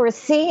 What they were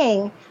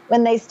seeing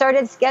when they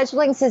started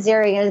scheduling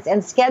cesareans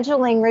and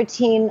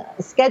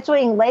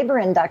scheduling labor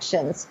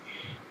inductions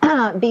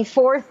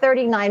before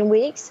 39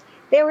 weeks,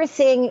 they were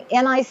seeing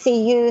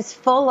NICUs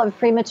full of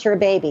premature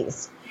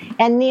babies.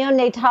 And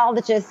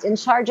neonatologists in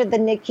charge of the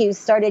NICU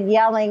started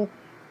yelling,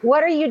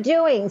 "What are you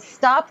doing?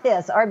 Stop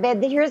this.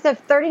 Here's a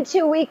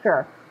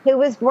 32-weeker who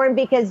was born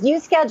because you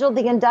scheduled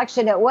the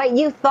induction at what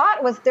you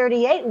thought was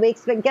 38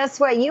 weeks, but guess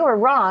what? You were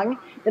wrong.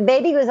 The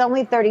baby was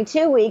only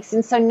 32 weeks,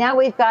 and so now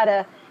we've got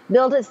to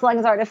build its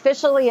lungs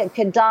artificially. It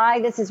could die.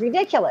 This is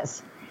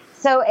ridiculous."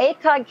 So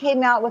ACOG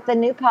came out with a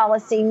new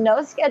policy,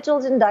 no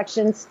scheduled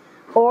inductions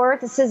or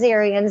the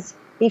cesareans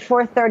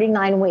before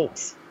 39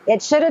 weeks.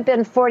 It should have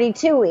been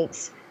 42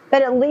 weeks,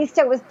 but at least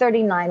it was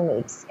 39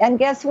 weeks. And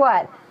guess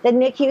what? The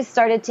NICU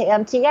started to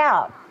empty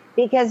out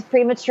because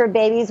premature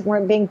babies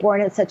weren't being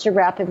born at such a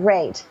rapid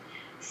rate.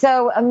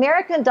 So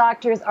American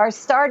doctors are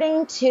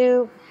starting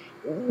to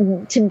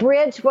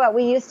bridge what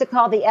we used to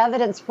call the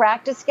evidence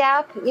practice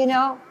gap,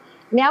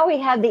 Now we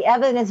have the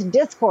evidence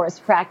discourse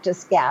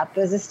practice gap,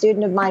 as a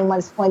student of mine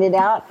once pointed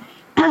out.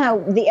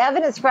 The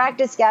evidence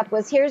practice gap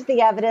was here's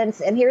the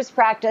evidence and here's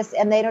practice,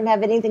 and they don't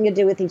have anything to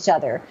do with each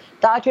other.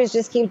 Doctors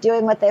just keep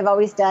doing what they've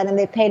always done, and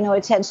they pay no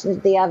attention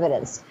to the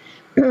evidence.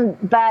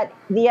 But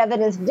the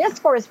evidence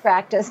discourse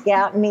practice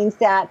gap means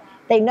that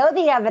they know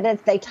the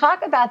evidence, they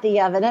talk about the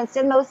evidence,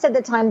 and most of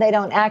the time they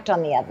don't act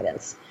on the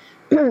evidence.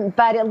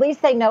 But at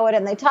least they know it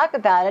and they talk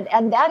about it,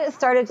 and that has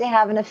started to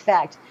have an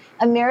effect.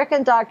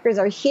 American doctors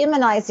are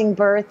humanizing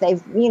birth. A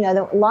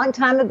long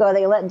time ago,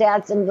 they let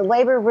dads into the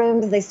labor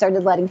rooms. They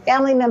started letting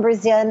family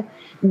members in.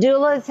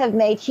 Doulas have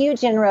made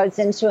huge inroads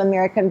into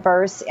American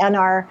births and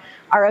are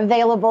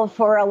available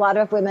for a lot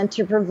of women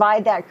to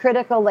provide that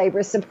critical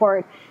labor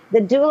support. The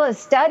doula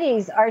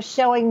studies are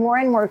showing more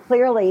and more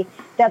clearly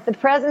that the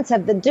presence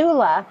of the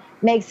doula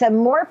makes a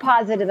more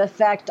positive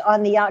effect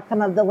on the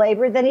outcome of the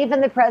labor than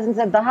even the presence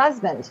of the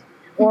husband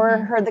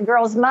or the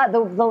girl's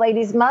mother, the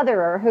lady's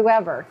mother, or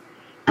whoever.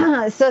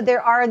 So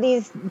there are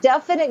these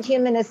definite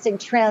humanistic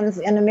trends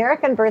in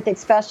American birth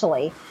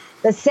especially.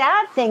 The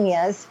sad thing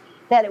is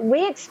that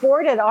we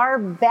exported our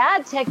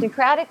bad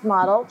technocratic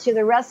model to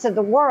the rest of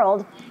the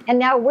world, and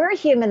now we're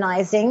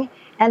humanizing,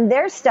 and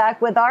they're stuck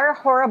with our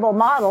horrible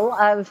model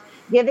of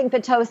giving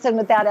Pitocin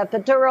without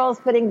epidurals,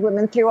 putting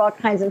women through all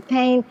kinds of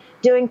pain,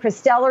 doing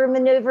Christeller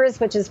maneuvers,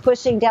 which is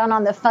pushing down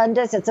on the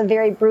fundus. It's a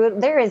very brutal.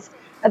 There is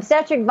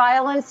obstetric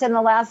violence in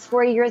the last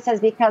 4 years has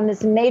become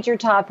this major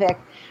topic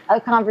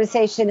of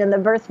conversation in the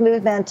birth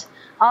movement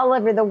all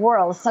over the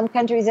world. Some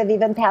countries have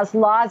even passed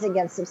laws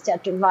against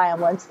obstetric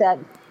violence that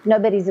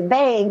nobody's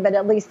obeying, but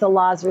at least the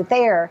laws are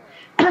there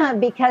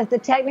because the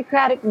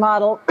technocratic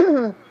model,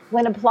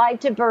 when applied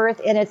to birth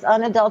in its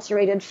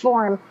unadulterated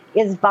form,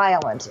 is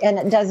violent. And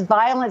it does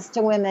violence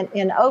to women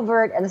in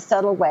overt and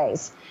subtle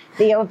ways.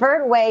 The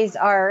overt ways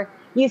are,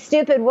 "You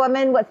stupid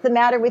woman, what's the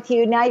matter with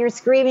you? Now you're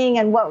screaming,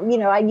 and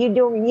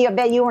I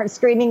bet you weren't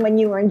screaming when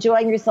you were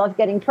enjoying yourself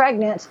getting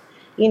pregnant,"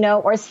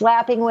 or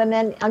slapping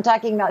women. I'm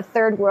talking about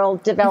third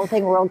world,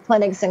 developing world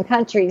clinics and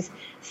countries,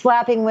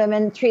 slapping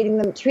women,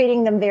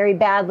 treating them very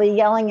badly,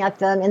 yelling at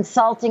them,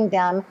 insulting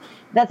them.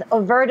 That's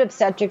overt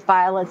obstetric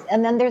violence.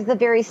 And then there's the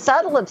very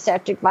subtle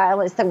obstetric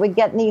violence that we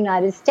get in the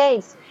United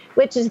States,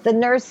 which is the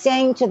nurse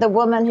saying to the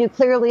woman who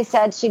clearly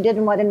said she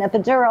didn't want an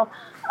epidural,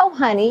 "Oh,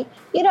 honey,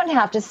 you don't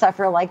have to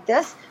suffer like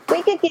this.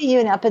 We could give you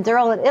an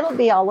epidural and it'll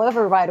be all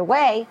over right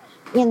away,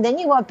 and then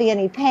you won't be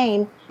any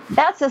pain."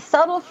 That's a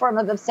subtle form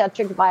of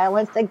obstetric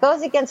violence that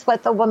goes against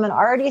what the woman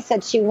already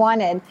said she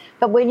wanted.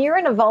 But when you're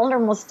in a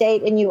vulnerable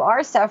state and you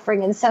are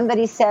suffering and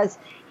somebody says,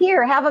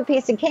 "Here, have a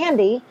piece of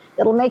candy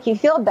that'll make you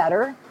feel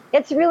better,"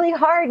 it's really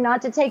hard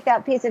not to take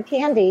that piece of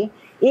candy,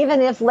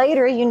 even if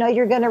later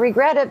you're going to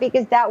regret it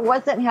because that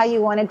wasn't how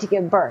you wanted to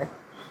give birth,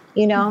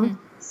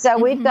 So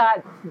we've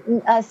got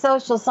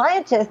social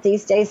scientists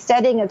these days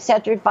studying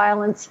obstetric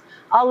violence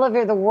all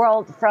over the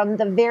world, from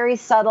the very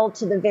subtle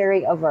to the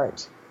very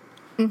overt.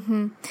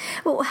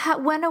 Well,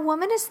 when a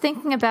woman is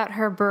thinking about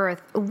her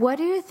birth, what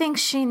do you think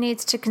she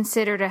needs to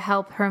consider to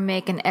help her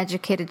make an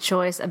educated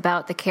choice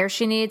about the care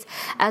she needs,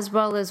 as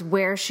well as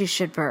where she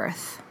should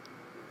birth?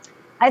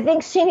 I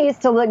think she needs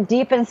to look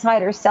deep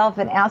inside herself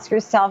and ask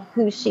herself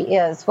who she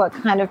is, what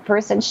kind of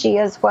person she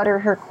is, what are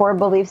her core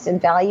beliefs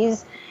and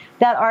values.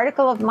 That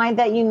article of mine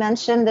that you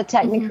mentioned, The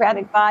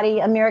Technocratic Body,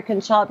 American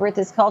Childbirth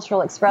is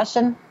Cultural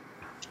Expression.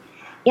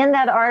 In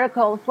that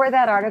article,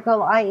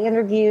 I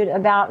interviewed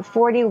about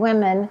 40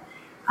 women,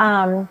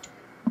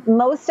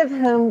 most of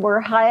whom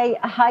were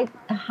high-powered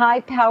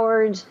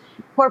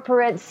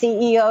corporate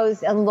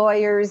CEOs and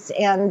lawyers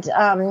and,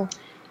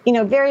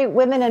 very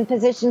women in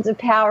positions of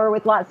power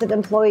with lots of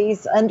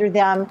employees under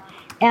them.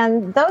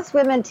 And those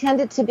women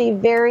tended to be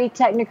very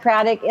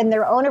technocratic in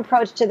their own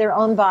approach to their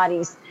own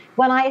bodies.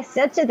 When I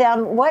said to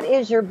them, what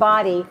is your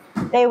body?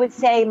 They would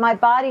say, my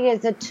body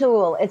is a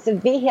tool. It's a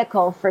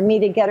vehicle for me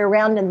to get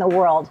around in the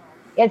world.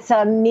 It's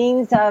a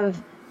means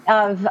of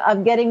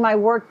getting my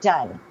work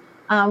done.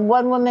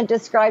 One woman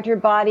described her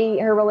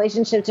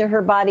relationship to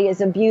her body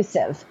as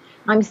abusive.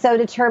 I'm so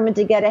determined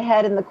to get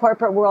ahead in the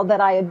corporate world that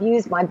I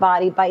abuse my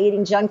body by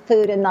eating junk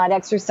food and not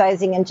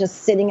exercising and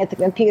just sitting at the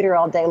computer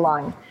all day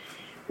long.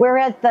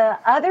 Whereas the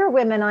other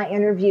women I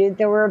interviewed,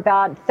 there were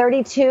about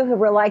 32 who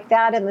were like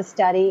that in the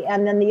study.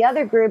 And then the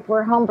other group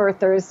were home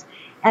birthers.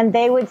 And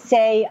they would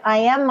say, I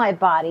am my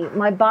body.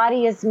 My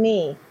body is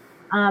me.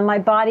 My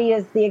body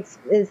is the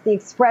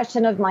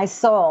expression of my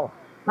soul.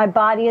 My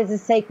body is a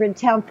sacred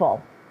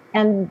temple.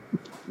 And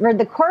for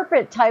the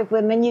corporate type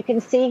women, you can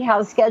see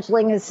how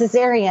scheduling a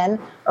cesarean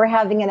or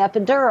having an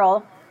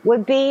epidural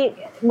would be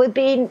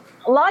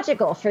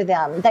logical for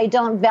them. They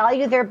don't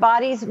value their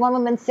bodies. One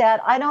woman said,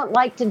 I don't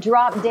like to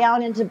drop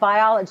down into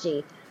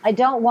biology. I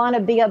don't want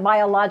to be a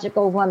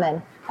biological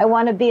woman. I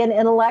want to be an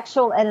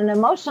intellectual and an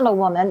emotional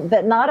woman,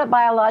 but not a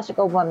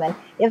biological woman.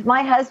 If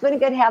my husband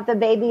could have the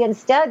baby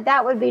instead,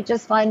 that would be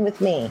just fine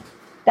with me.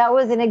 That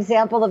was an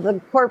example of the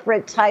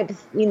corporate type,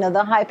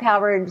 the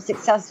high-powered,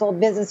 successful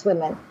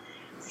businesswomen.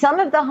 Some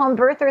of the home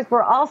birthers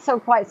were also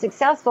quite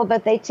successful,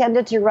 but they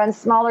tended to run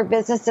smaller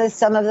businesses,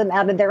 some of them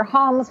out of their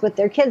homes with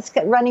their kids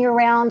running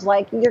around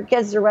like your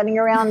kids are running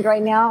around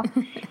right now.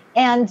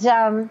 And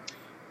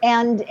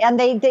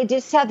they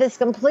just had this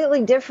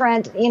completely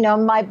different,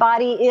 my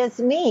body is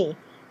me.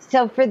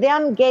 So for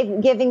them,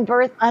 giving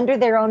birth under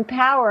their own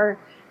power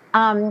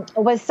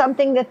was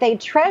something that they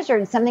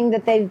treasured, something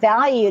that they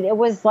valued. It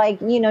was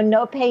like,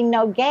 no pain,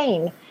 no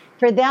gain.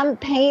 For them,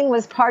 pain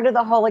was part of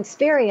the whole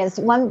experience.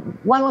 One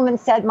woman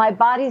said, my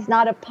body's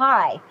not a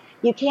pie.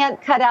 You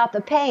can't cut out the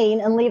pain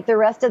and leave the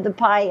rest of the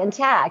pie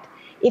intact.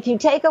 If you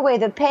take away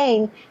the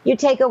pain, you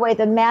take away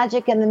the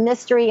magic and the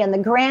mystery and the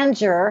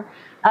grandeur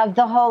of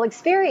the whole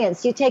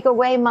experience. You take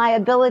away my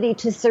ability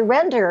to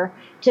surrender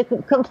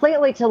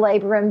completely to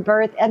labor and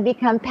birth and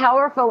become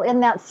powerful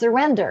in that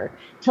surrender,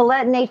 to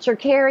let nature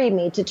carry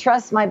me, to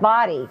trust my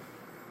body,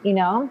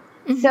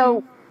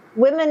 So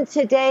women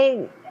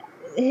today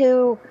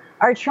who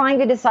are trying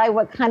to decide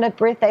what kind of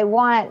birth they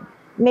want,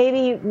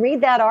 maybe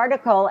read that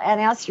article and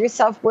ask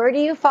yourself, where do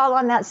you fall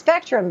on that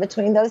spectrum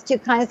between those two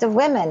kinds of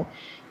women?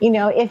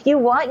 If you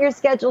want your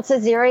scheduled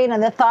cesarean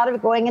and the thought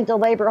of going into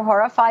labor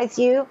horrifies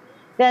you,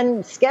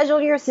 then schedule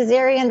your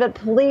cesarean, but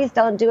please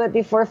don't do it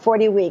before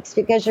 40 weeks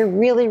because you're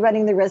really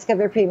running the risk of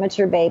a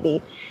premature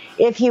baby.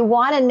 If you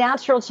want a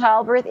natural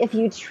childbirth, if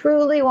you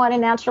truly want a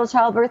natural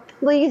childbirth,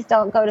 please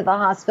don't go to the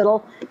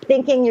hospital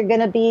thinking you're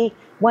going to be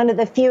one of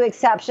the few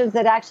exceptions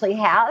that actually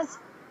has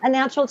a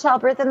natural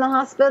childbirth in the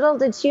hospital.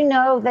 Did you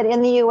know that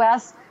in the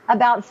U.S.,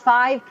 about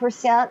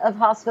 5% of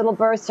hospital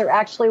births are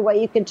actually what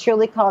you could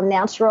truly call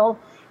natural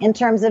in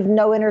terms of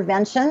no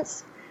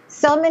interventions?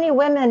 So many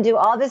women do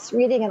all this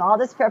reading and all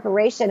this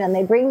preparation, and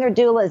they bring their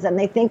doulas, and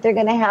they think they're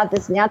going to have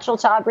this natural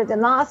childbirth in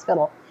the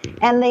hospital.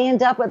 And they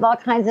end up with all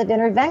kinds of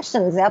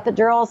interventions,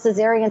 epidurals,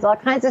 cesareans, all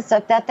kinds of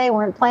stuff that they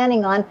weren't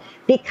planning on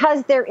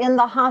because they're in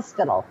the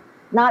hospital,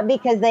 not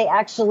because they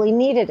actually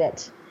needed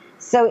it.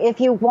 So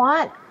if you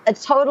want a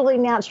totally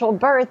natural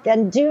birth,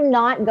 then do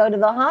not go to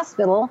the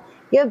hospital.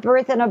 Give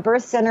birth in a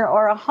birth center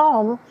or a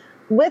home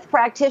with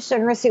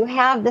practitioners who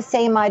have the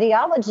same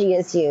ideology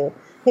as you,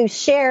 who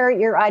share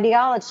your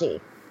ideology,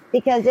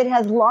 because it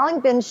has long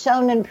been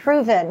shown and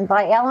proven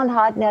by Ellen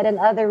Hodnett and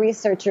other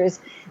researchers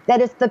that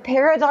it's the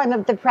paradigm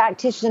of the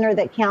practitioner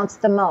that counts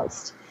the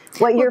most.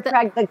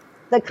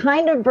 The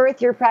kind of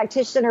birth your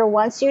practitioner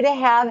wants you to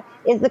have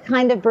is the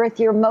kind of birth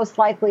you're most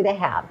likely to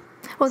have.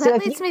 Well,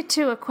 that leads me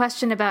to a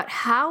question about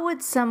how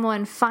would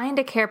someone find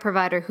a care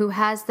provider who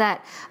has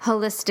that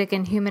holistic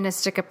and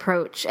humanistic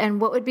approach,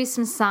 and what would be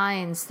some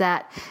signs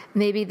that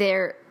maybe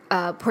they're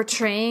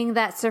portraying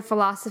that's their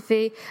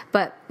philosophy,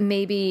 but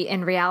maybe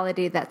in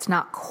reality that's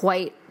not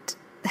quite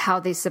how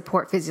they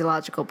support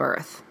physiological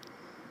birth?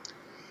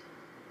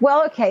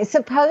 Well, okay,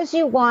 suppose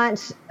you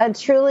want a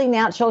truly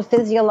natural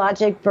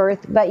physiologic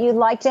birth, but you'd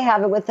like to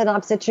have it with an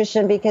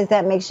obstetrician because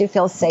that makes you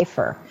feel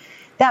safer.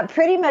 That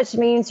pretty much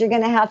means you're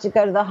going to have to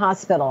go to the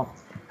hospital,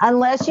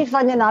 unless you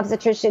find an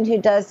obstetrician who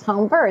does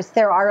home births.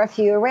 There are a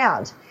few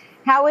around.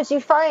 How would you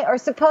find, or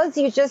suppose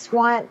you just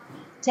want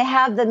to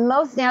have the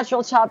most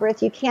natural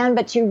childbirth you can,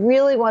 but you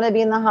really want to be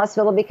in the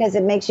hospital because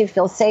it makes you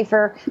feel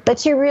safer,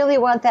 but you really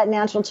want that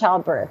natural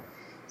childbirth.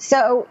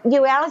 So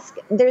you ask,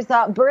 there's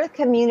a birth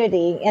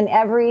community in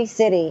every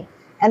city,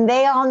 and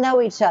they all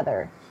know each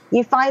other.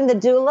 You find the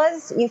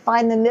doulas, you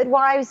find the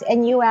midwives,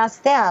 and you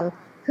ask them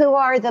who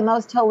are the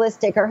most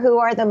holistic or who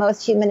are the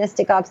most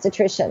humanistic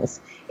obstetricians.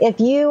 If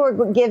you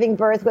were giving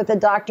birth with a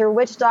doctor,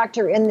 which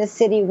doctor in this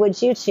city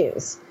would you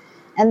choose?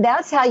 And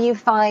that's how you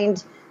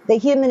find the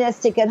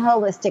humanistic and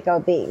holistic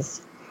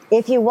OBs.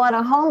 If you want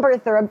a home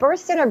birth or a birth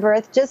center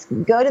birth, just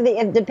go to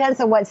it depends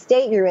on what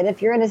state you're in. If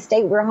you're in a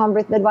state where home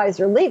birth midwives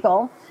are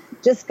legal,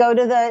 just go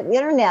to the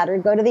internet or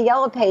go to the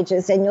Yellow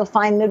Pages and you'll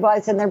find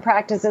midwives and their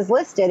practices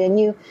listed. And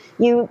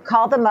you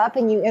call them up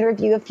and you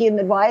interview a few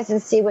midwives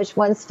and see which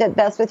ones fit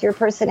best with your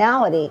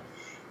personality.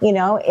 You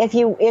know, if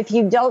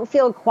you don't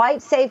feel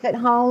quite safe at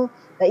home,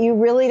 but you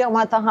really don't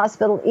want the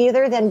hospital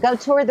either, then go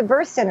tour the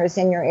birth centers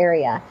in your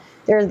area.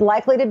 There's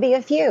likely to be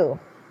a few.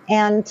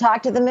 And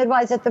talk to the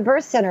midwives at the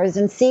birth centers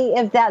and see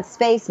if that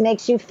space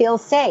makes you feel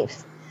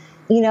safe.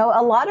 You know,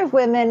 a lot of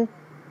women,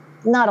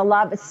 not a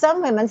lot, but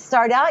some women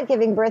start out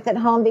giving birth at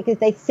home because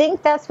they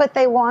think that's what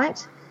they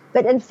want,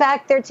 but in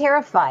fact, they're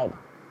terrified.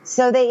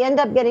 So they end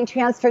up getting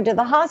transferred to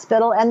the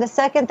hospital, and the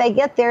second they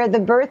get there, the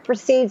birth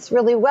proceeds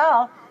really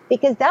well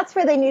because that's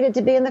where they needed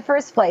to be in the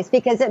first place,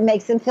 because it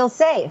makes them feel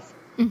safe.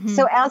 Mm-hmm.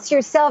 So ask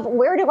yourself,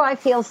 where do I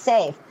feel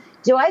safe?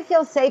 Do I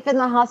feel safe in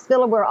the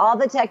hospital where all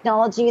the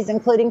technologies,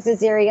 including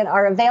cesarean,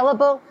 are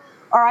available?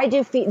 Or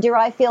do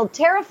I feel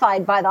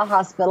terrified by the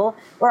hospital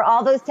where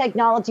all those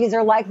technologies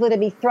are likely to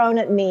be thrown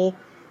at me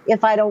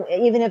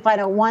even if I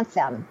don't want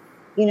them?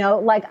 You know,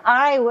 like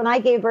when I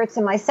gave birth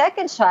to my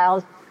second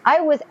child,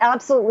 I was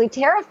absolutely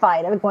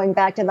terrified of going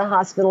back to the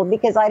hospital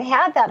because I'd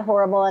had that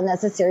horrible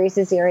unnecessary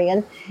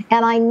cesarean,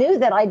 and I knew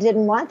that I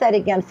didn't want that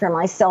again for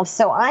myself.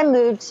 So I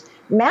moved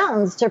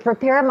mountains to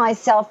prepare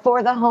myself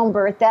for the home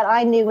birth that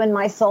I knew in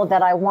my soul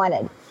that I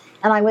wanted,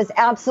 and I was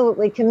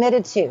absolutely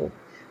committed to.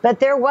 But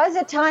there was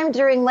a time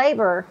during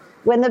labor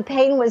when the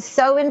pain was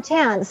so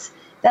intense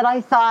that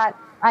I thought,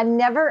 I'm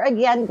never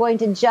again going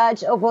to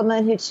judge a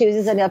woman who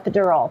chooses an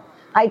epidural.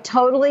 I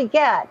totally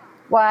get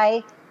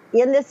why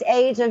in this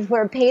age of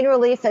where pain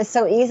relief is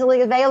so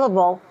easily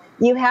available,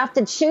 you have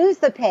to choose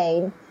the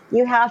pain.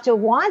 You have to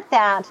want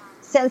that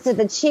sense of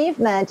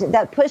achievement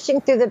that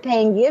pushing through the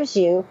pain gives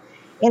you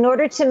in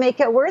order to make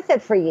it worth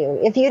it for you.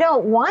 If you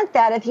don't want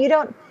that, if you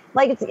don't,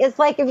 like, it's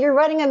like if you're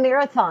running a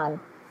marathon,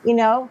 you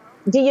know,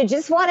 do you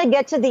just want to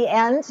get to the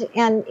end?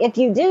 And if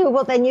you do,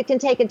 well, then you can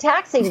take a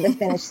taxi to the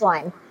finish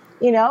line,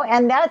 you know,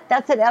 and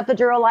that's an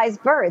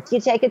epiduralized birth.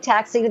 You take a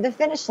taxi to the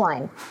finish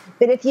line.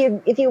 But if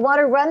you want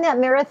to run that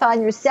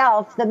marathon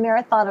yourself, the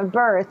marathon of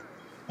birth,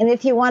 and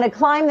if you want to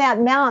climb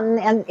that mountain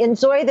and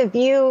enjoy the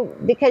view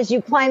because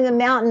you climb the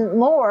mountain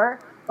more,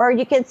 or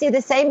you can see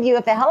the same view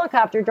if a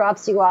helicopter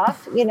drops you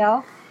off, you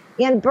know,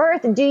 in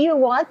birth, do you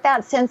want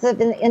that sense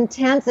of an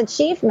intense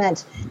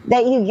achievement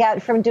that you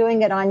get from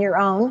doing it on your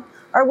own?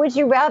 Or would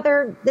you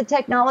rather the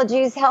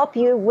technologies help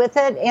you with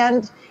it,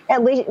 and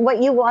at least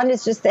what you want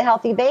is just the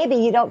healthy baby?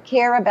 You don't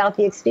care about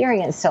the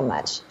experience so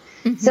much.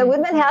 Mm-hmm. So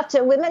women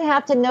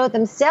have to know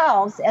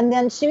themselves and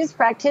then choose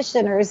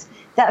practitioners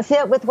that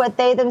fit with what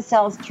they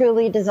themselves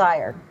truly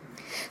desire.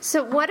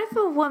 So what if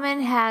a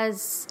woman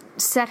has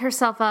set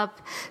herself up,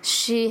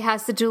 she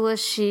has the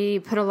doula, she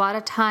put a lot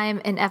of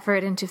time and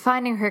effort into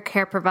finding her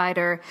care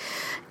provider,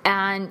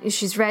 and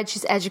she's read,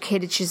 she's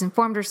educated, she's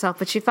informed herself,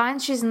 but she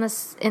finds she's in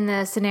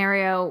the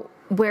scenario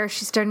where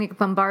she's starting to get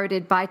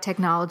bombarded by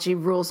technology,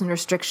 rules and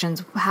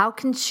restrictions. How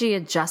can she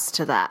adjust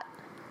to that?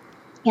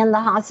 In the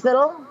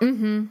hospital?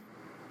 Mm-hmm.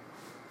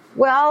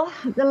 Well,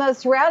 the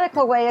most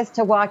radical way is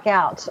to walk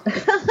out.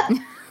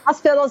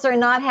 Hospitals are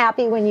not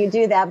happy when you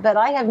do that, but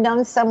I have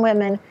known some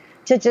women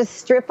to just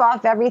strip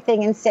off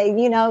everything and say,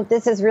 you know,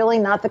 this is really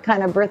not the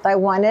kind of birth I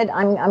wanted.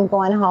 I'm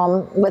going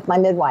home with my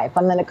midwife.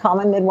 I'm going to call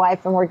my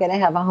midwife and we're going to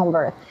have a home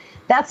birth.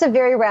 That's a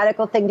very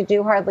radical thing to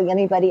do. Hardly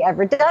anybody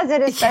ever does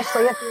it,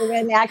 especially if you're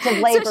in active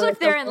labor. Especially if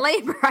they're in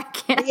labor, I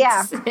can't.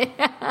 Yeah.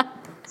 Yeah.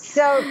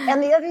 So,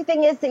 and the other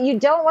thing is that you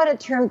don't want to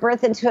turn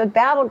birth into a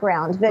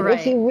battleground. But right.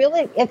 if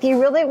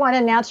you really want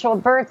a natural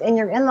birth and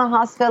you're in the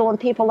hospital and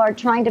people are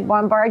trying to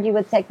bombard you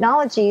with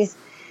technologies,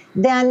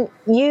 then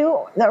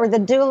you or the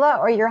doula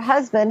or your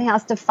husband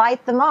has to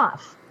fight them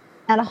off,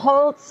 and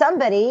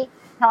somebody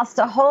has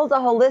to hold a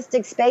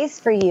holistic space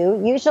for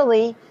you.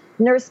 Usually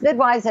nurse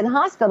midwives in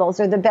hospitals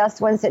are the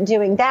best ones at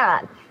doing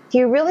that. If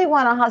you really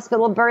want a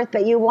hospital birth,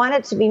 but you want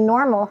it to be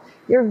normal,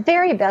 your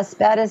very best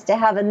bet is to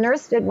have a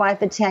nurse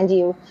midwife attend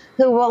you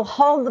who will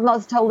hold the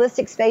most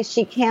holistic space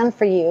she can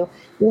for you,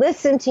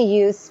 listen to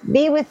you,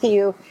 be with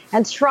you,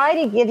 and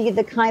try to give you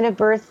the kind of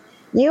birth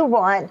you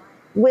want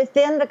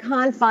within the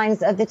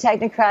confines of the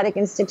technocratic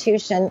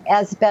institution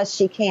as best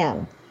she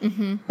can.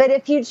 Mm-hmm. But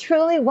if you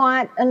truly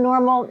want a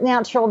normal,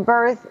 natural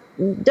birth,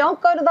 don't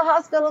go to the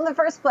hospital in the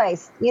first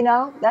place. You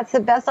know, that's the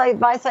best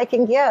advice I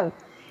can give.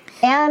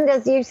 And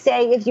as you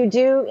say, if you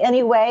do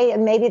anyway,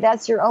 and maybe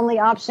that's your only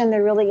option,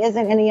 there really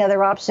isn't any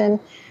other option,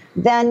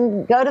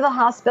 then go to the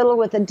hospital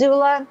with a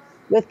doula,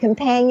 with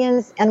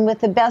companions, and with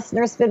the best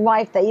nurse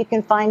midwife that you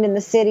can find in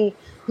the city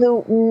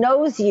who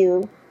knows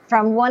you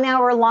from 1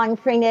 hour long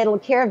prenatal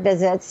care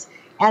visits,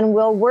 and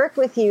we'll work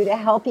with you to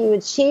help you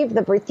achieve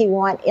the birth you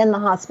want in the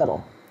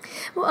hospital.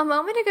 Well, a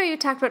moment ago you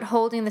talked about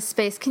holding the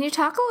space. Can you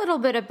talk a little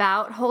bit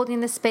about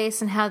holding the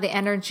space and how the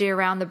energy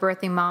around the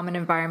birthing mom and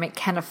environment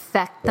can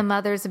affect the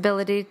mother's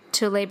ability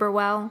to labor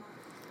well?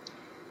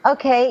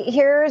 Okay,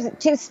 here's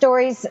two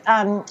stories.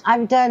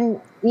 I've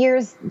done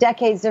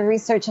decades of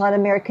research on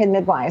American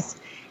midwives.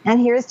 And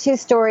here's two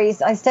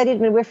stories. I studied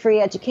midwifery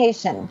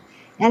education.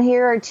 And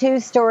here are two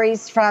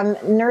stories from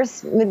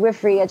nurse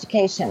midwifery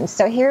education.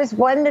 So here's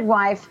one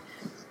midwife.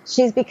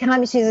 She's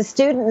a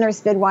student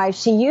nurse midwife.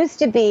 She used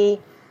to be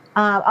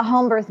a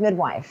home birth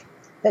midwife,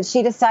 but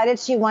she decided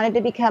she wanted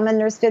to become a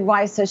nurse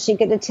midwife so she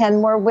could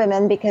attend more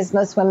women, because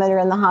most women are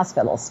in the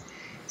hospitals.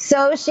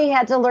 So she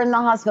had to learn the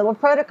hospital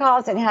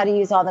protocols and how to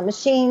use all the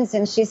machines.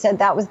 And she said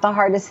that was the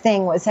hardest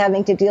thing, was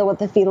having to deal with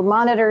the fetal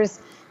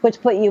monitors,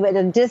 which put you at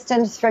a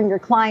distance from your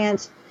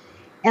client.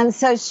 And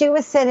so she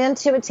was sent in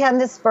to attend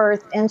this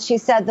birth. And she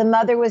said the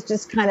mother was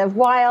just kind of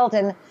wild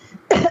and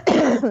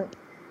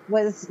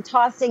was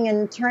tossing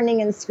and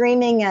turning and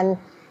screaming and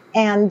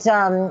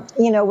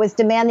was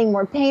demanding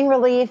more pain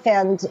relief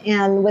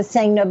and was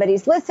saying,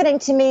 nobody's listening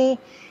to me.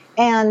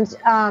 And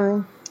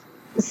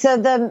so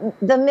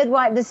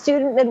the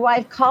student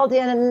midwife called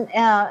in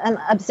an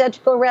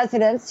obstetrical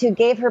resident who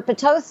gave her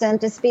Pitocin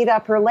to speed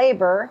up her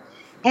labor.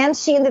 And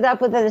she ended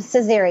up with a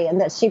cesarean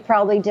that she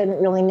probably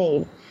didn't really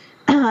need.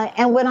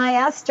 And when I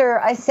asked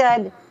her, I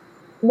said,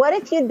 what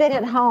if you'd been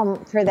at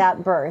home for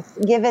that birth,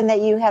 given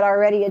that you had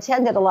already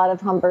attended a lot of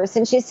home births?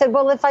 And she said,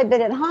 well, if I'd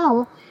been at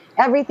home,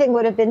 everything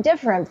would have been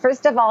different.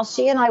 First of all,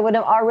 she and I would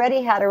have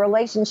already had a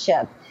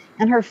relationship,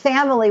 and her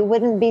family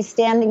wouldn't be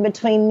standing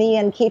between me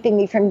and keeping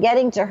me from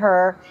getting to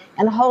her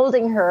and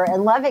holding her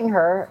and loving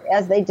her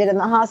as they did in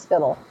the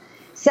hospital.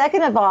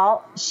 Second of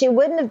all, she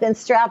wouldn't have been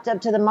strapped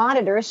up to the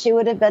monitor. She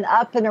would have been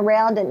up and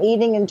around and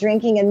eating and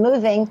drinking and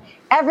moving.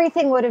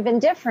 Everything would have been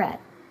different.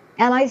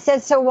 And I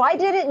said, so why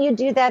didn't you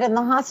do that in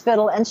the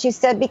hospital? And she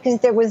said,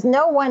 because there was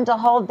no one to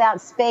hold that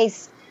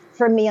space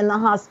for me in the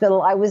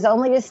hospital. I was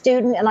only a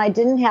student, and I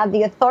didn't have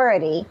the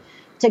authority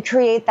to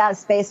create that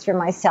space for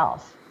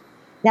myself.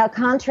 Now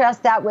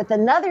contrast that with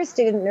another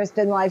student nurse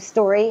midwife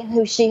story,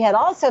 who she had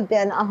also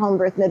been a home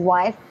birth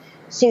midwife.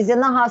 She's in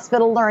the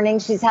hospital learning.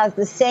 She has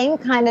the same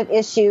kind of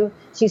issue.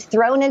 She's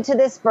thrown into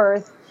this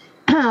birth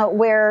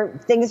where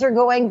things are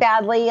going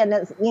badly, and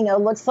it,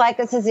 looks like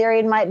a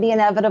cesarean might be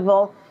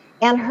inevitable.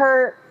 And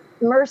her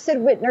nurse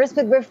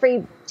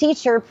midwifery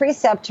teacher,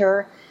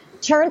 preceptor,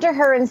 turned to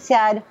her and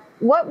said,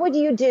 what would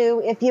you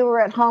do if you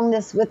were at home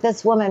with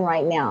this woman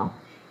right now?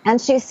 And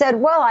she said,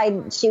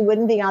 well, she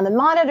wouldn't be on the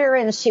monitor,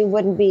 and she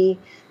wouldn't be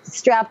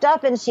strapped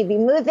up, and she'd be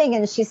moving.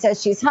 And she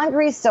says she's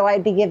hungry, so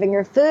I'd be giving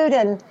her food.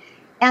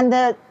 And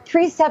the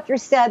preceptor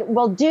said,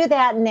 well, do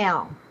that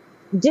now.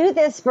 Do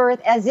this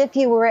birth as if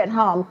you were at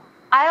home.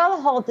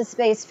 I'll hold the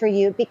space for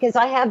you because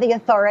I have the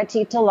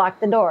authority to lock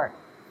the door.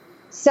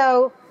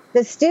 So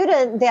the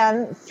student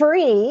then,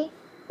 free,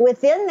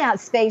 within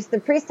that space the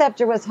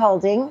preceptor was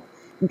holding,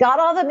 got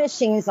all the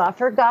machines off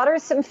her, got her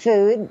some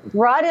food,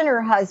 brought in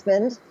her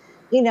husband,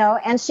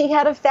 and she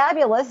had a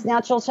fabulous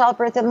natural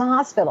childbirth in the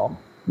hospital.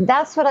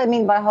 That's what I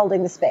mean by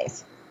holding the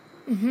space.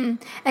 Mm-hmm.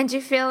 And do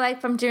you feel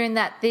like from doing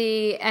that,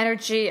 the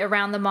energy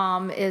around the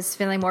mom is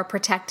feeling more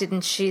protected,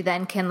 and she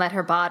then can let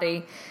her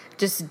body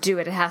just do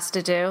what it has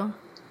to do?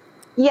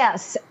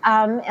 Yes,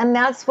 and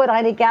that's what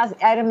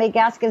Ida Mae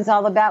Gaskin's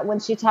all about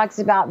when she talks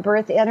about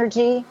birth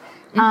energy.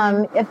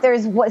 Mm-hmm. If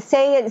there's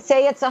say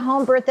it's a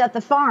home birth at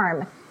the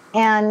farm,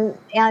 and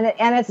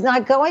it's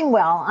not going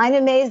well,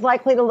 Ida Mae is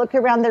likely to look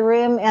around the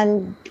room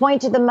and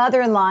point to the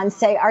mother-in-law and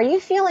say, "Are you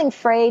feeling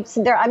afraid?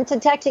 I'm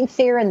detecting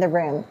fear in the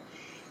room."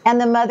 And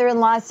the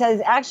mother-in-law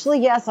says, "Actually,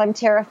 yes, I'm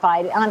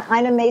terrified." And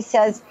Ida Mae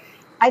says,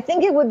 "I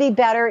think it would be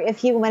better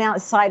if you went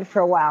outside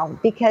for a while,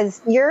 because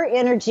your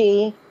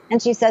energy,"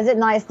 and she says it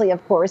nicely,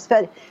 of course,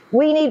 but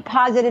we need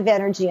positive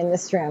energy in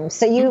this room.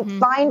 So you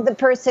find the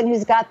person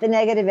who's got the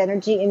negative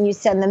energy and you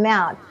send them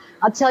out.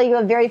 I'll tell you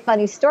a very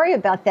funny story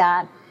about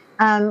that.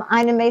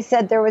 Ida Mae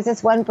said there was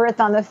this one birth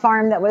on the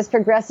farm that was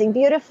progressing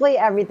beautifully.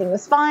 Everything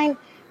was fine.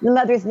 The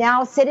mother's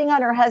now sitting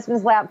on her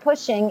husband's lap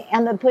pushing,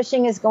 and the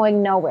pushing is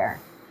going nowhere.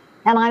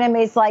 And Ida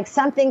Mae's like,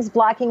 something's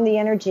blocking the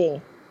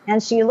energy.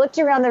 And she looked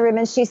around the room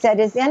and she said,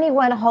 is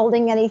anyone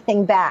holding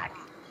anything back?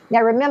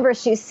 Now, remember,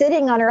 she's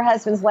sitting on her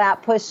husband's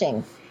lap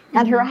pushing.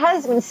 And her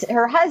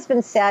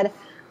husband said,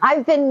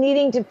 I've been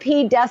needing to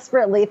pee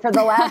desperately for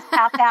the last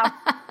half hour.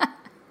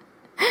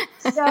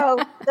 So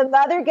the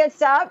mother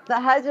gets up, the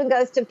husband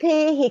goes to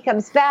pee, he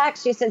comes back,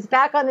 she sits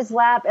back on his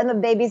lap, and the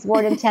baby's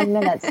born in 10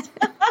 minutes.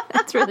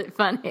 That's really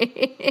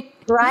funny.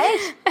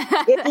 Right?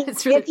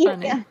 It's really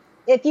funny.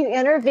 If you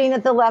intervene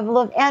at the level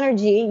of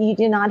energy, you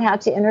do not have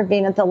to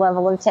intervene at the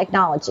level of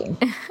technology.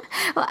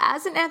 Well,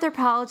 as an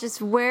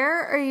anthropologist,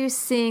 where are you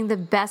seeing the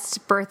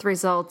best birth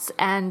results,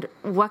 and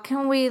what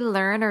can we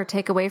learn or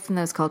take away from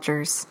those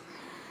cultures?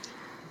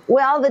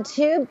 Well, the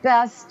two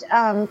best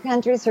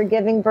countries for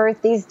giving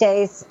birth these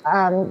days,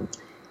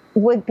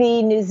 would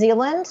be New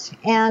Zealand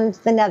and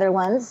the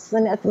Netherlands.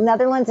 The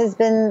Netherlands has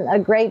been a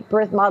great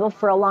birth model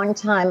for a long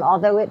time,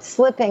 although it's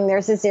slipping. Their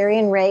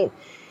cesarean rate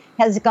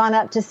has gone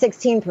up to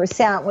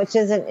 16%, which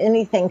isn't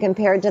anything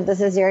compared to the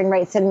cesarean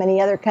rates in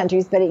many other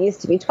countries, but it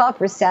used to be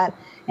 12%.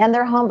 And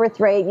their home birth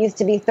rate used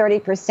to be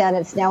 30%.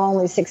 It's now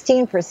only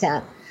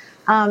 16%.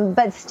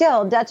 But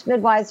still, Dutch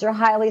midwives are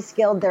highly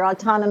skilled. They're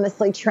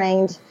autonomously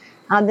trained.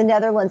 The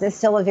Netherlands is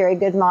still a very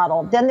good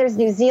model. Then there's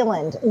New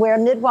Zealand, where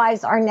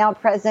midwives are now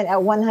present at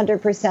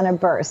 100% of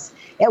births.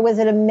 It was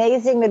an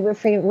amazing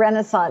midwifery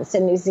renaissance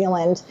in New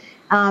Zealand.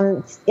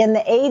 In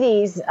the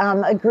 80s,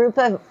 a group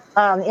of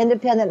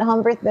independent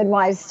home birth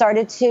midwives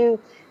started to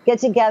get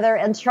together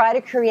and try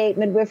to create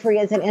midwifery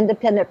as an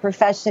independent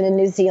profession in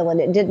New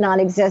Zealand. It did not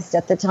exist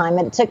at the time,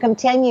 and it took them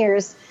 10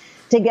 years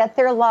to get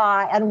their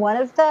law. And one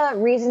of the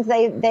reasons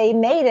they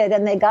made it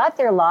and they got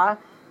their law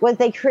was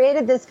they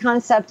created this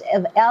concept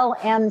of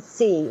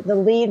LMC, the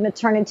lead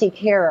maternity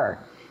carer.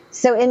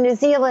 So in New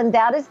Zealand,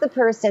 that is the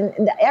person,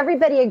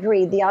 everybody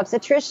agreed, the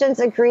obstetricians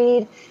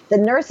agreed, the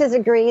nurses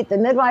agreed, the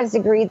midwives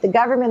agreed, the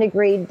government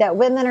agreed that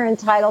women are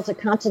entitled to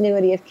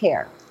continuity of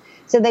care.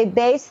 So they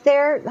based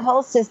their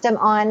whole system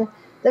on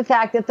the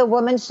fact that the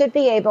woman should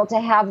be able to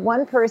have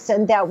one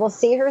person that will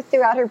see her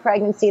throughout her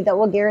pregnancy, that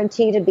will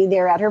guarantee to be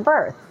there at her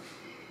birth.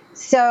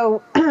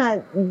 So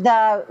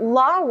the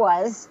law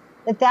was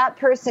that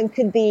person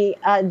could be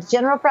a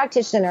general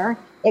practitioner,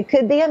 it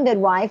could be a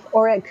midwife,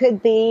 or it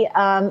could be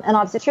an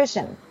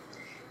obstetrician.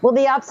 Well,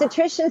 the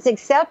obstetricians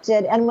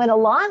accepted and went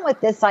along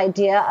with this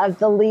idea of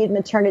the lead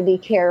maternity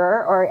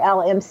carer, or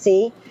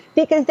LMC,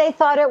 because they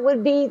thought it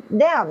would be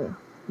them.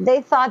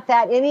 They thought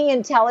that any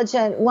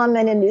intelligent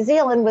woman in New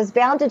Zealand was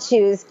bound to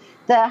choose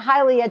the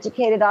highly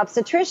educated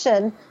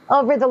obstetrician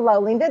over the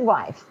lowly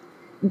midwife.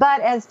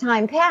 But as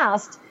time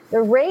passed,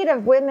 the rate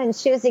of women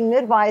choosing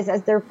midwives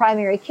as their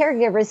primary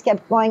caregivers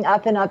kept going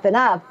up and up and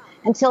up,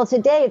 until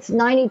today it's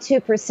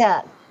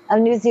 92% of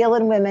New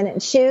Zealand women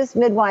choose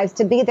midwives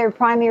to be their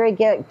primary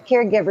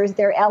caregivers,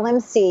 their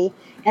LMC,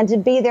 and to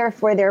be there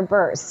for their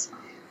births.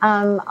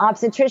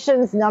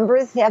 Obstetricians'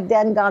 numbers have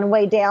then gone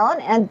way down,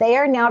 and they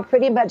are now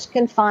pretty much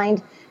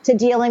confined to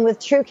dealing with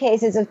true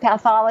cases of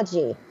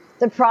pathology.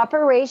 The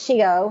proper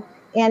ratio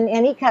in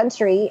any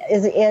country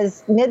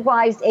is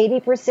midwives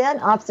 80%,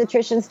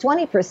 obstetricians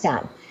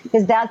 20%,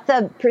 because that's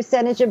the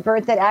percentage of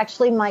birth that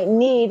actually might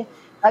need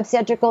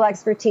obstetrical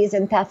expertise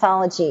in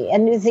pathology.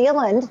 And New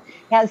Zealand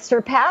has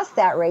surpassed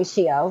that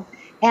ratio.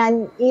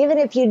 And even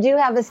if you do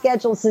have a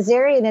scheduled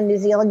cesarean in New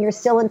Zealand, you're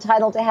still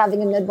entitled to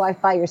having a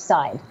midwife by your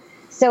side.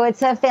 So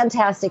it's a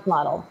fantastic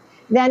model.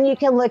 Then you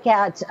can look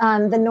at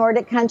the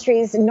Nordic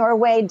countries,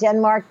 Norway,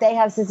 Denmark. They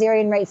have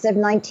cesarean rates of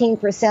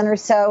 19% or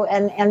so,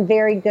 and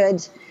very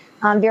good,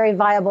 very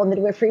viable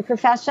midwifery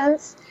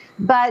professions.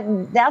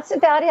 But that's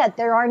about it.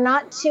 There are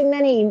not too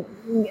many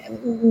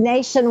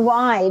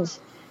nationwide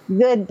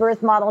good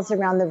birth models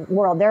around the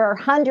world. There are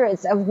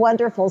hundreds of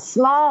wonderful,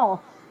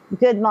 small,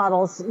 good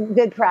models,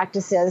 good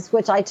practices,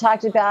 which I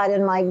talked about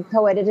in my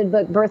co-edited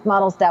book, Birth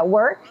Models That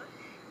Work.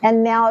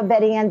 And now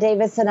Betty Ann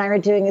Davis and I are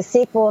doing a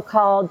sequel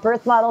called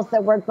Birth Models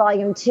That Work,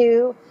 Volume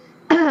 2,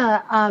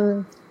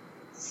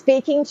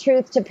 Speaking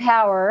Truth to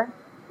Power,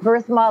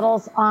 Birth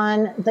Models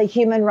on the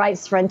Human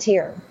Rights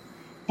Frontier.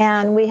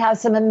 And we have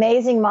some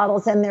amazing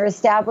models, and they're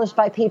established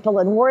by people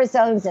in war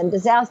zones and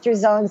disaster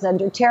zones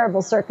under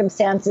terrible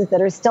circumstances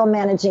that are still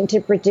managing to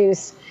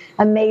produce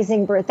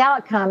amazing birth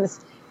outcomes.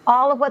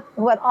 All of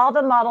what all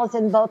the models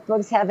in both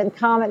books have in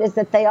common is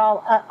that they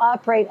all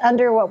operate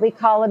under what we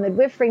call a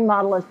midwifery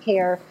model of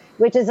care,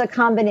 which is a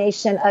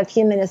combination of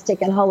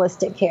humanistic and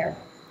holistic care.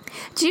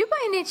 Do you by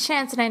any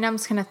chance, and I know I'm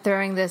just kind of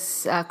throwing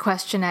this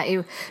question at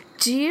you,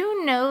 do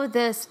you know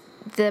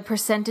the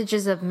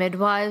percentages of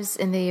midwives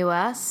in the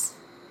U.S.?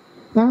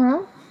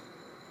 Mm-hmm.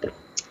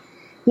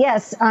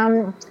 Yes.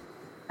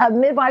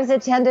 Midwives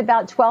attend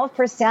about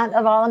 12%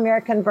 of all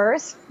American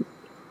births.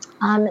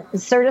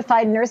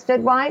 Certified nurse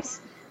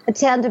midwives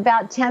attend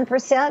about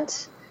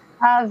 10%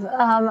 of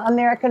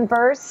American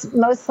births,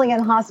 mostly in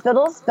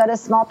hospitals, but a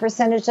small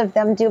percentage of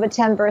them do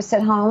attend births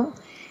at home.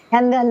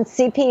 And then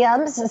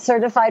CPMs,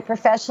 certified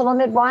professional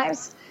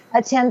midwives,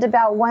 attend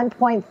about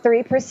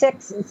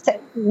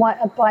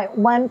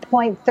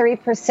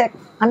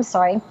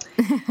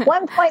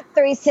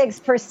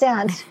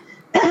 1.36%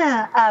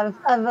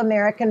 of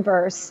American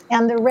births,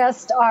 and the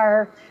rest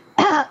are,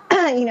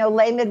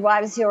 lay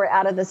midwives who are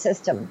out of the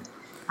system.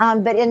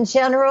 But in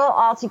general,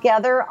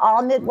 altogether,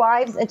 all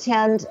midwives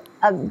attend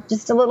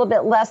just a little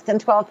bit less than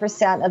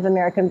 12% of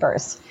American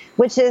births,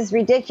 which is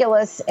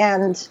ridiculous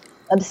and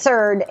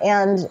absurd.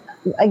 And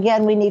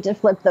again, we need to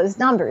flip those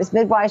numbers.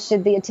 Midwives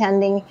should be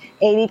attending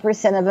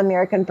 80% of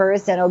American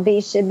births, and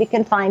OBs should be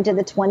confined to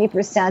the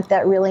 20%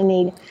 that really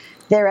need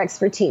their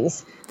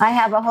expertise. I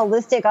have a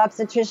holistic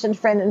obstetrician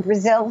friend in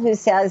Brazil who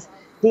says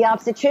the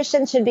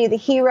obstetrician should be the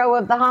hero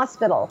of the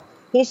hospital.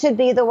 He should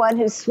be the one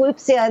who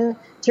swoops in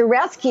to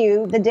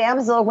rescue the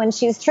damsel when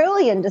she's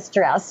truly in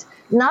distress,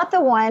 not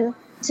the one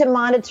to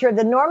monitor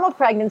the normal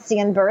pregnancy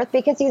and birth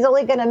because he's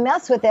only going to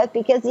mess with it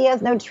because he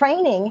has no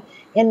training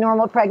in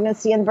normal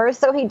pregnancy and birth,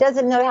 so he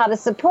doesn't know how to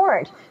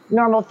support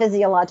normal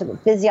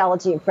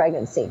physiology of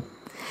pregnancy.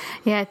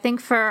 Yeah, I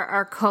think for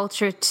our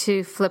culture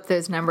to flip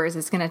those numbers,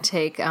 it's going to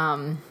take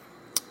a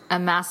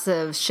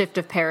massive shift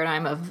of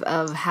paradigm of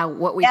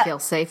what we feel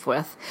safe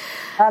with.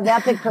 Of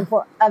epic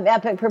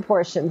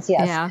proportions,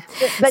 yes. Yeah.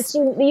 But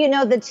you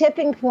know, the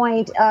tipping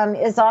point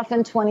is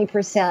often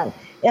 20%.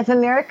 If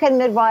American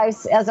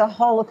midwives as a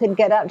whole could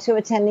get up to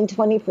attending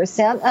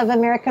 20% of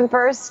American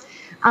births,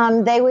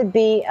 they would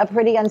be a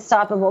pretty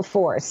unstoppable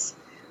force.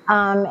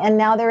 And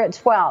now they're at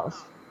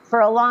 12. For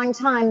a long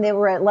time, they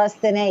were at less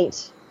than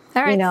 8.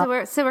 All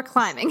right, so we're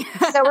climbing.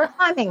 So we're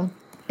climbing.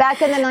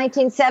 Back in the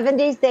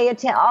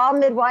 1970s,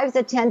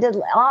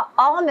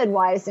 all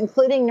midwives,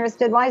 including nurse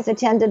midwives,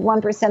 attended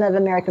 1% of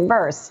American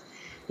births.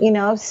 You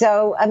know,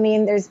 so, I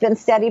mean, there's been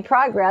steady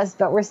progress,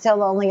 but we're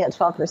still only at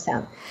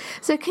 12%.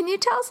 So can you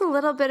tell us a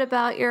little bit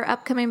about your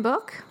upcoming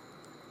book?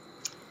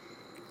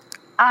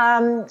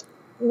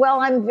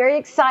 Well, I'm very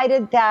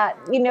excited that,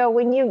 you know,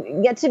 when you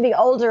get to be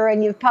older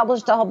and you've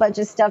published a whole bunch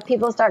of stuff,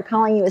 people start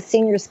calling you a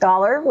senior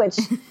scholar, which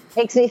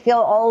makes me feel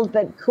old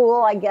but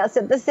cool, I guess,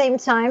 at the same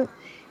time.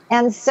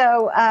 And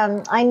so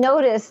I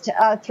noticed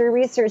through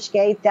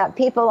ResearchGate that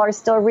people are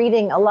still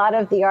reading a lot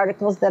of the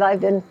articles that I've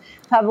been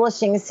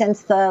publishing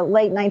since the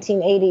late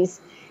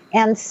 1980s.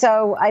 And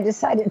so I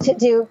decided to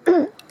do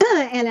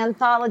an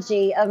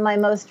anthology of my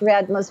most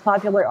read, most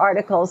popular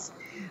articles.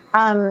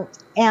 And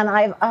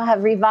I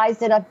have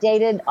revised and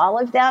updated all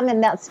of them,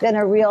 and that's been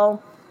a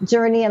real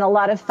journey and a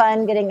lot of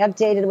fun getting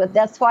updated with.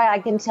 That's why I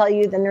can tell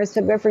you the nurse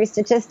midwifery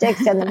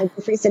statistics and the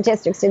midwifery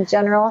statistics in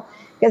general,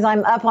 because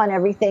I'm up on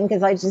everything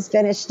because I just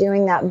finished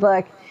doing that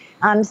book.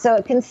 So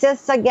it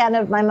consists, again,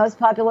 of my most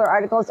popular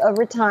articles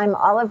over time,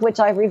 all of which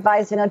I've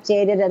revised and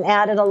updated and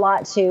added a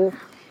lot to.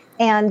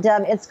 And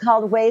it's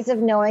called Ways of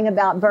Knowing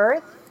About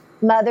Birth,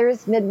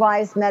 Mothers,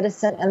 Midwives,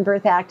 Medicine, and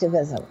Birth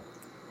Activism.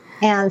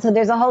 And so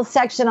there's a whole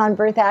section on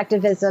birth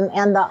activism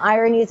and the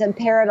ironies and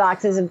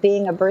paradoxes of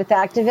being a birth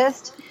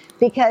activist,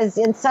 because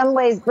in some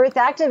ways, birth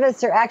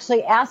activists are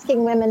actually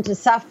asking women to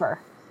suffer.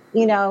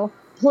 You know,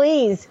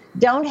 please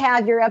don't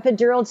have your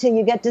epidural till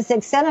you get to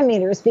 6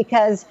 centimeters,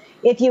 because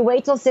if you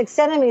wait till 6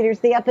 centimeters,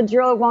 the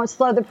epidural won't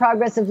slow the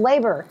progress of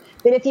labor.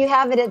 But if you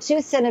have it at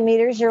 2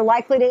 centimeters, you're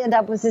likely to end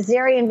up with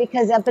cesarean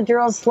because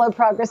epidurals slow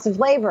progress of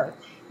labor.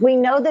 We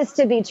know this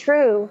to be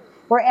true.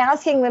 We're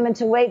asking women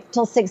to wait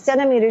till 6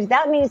 centimeters.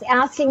 That means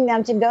asking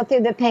them to go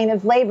through the pain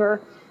of labor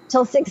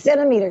till 6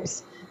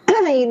 centimeters,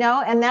 you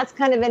know, and that's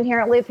kind of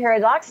inherently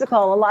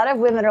paradoxical. A lot of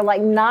women are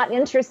like not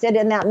interested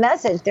in that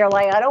message. They're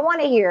like, I don't want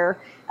to hear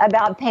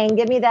about pain.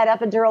 Give me that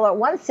epidural at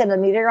 1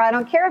 centimeter. I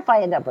don't care if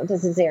I end up with a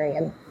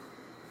cesarean.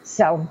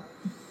 So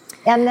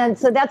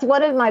that's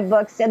one of my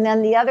books. And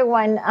then the other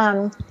one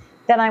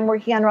that I'm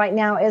working on right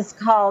now is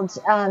called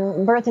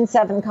Birth in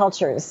 7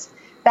 Cultures.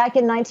 Back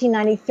in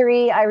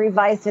 1993, I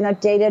revised and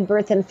updated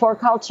Birth in 4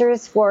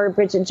 Cultures for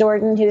Bridget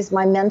Jordan, who's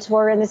my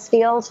mentor in this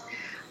field.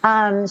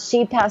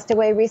 She passed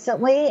away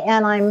recently,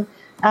 and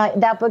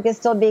that book is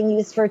still being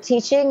used for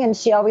teaching, and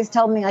she always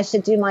told me I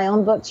should do my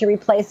own book to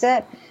replace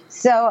it.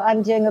 So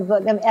I'm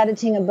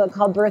editing a book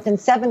called Birth in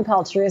 7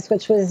 Cultures,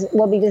 which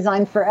will be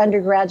designed for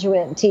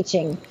undergraduate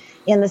teaching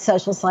in the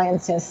social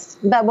sciences,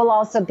 but will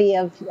also be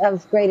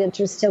of great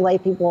interest to lay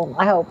people,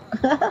 I hope.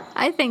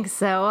 I think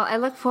so. I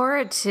look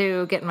forward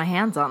to getting my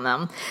hands on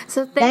them.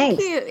 So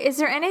thank you. Is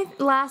there any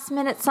last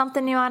minute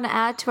something you want to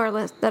add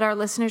to that our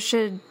listeners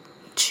should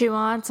chew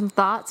on? Some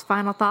thoughts,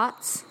 final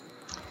thoughts?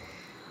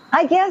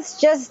 I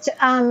guess just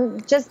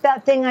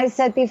that thing I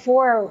said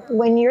before.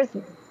 When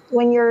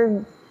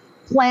you're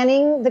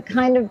planning the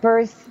kind of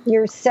birth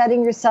you're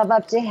setting yourself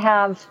up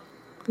to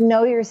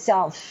know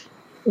yourself.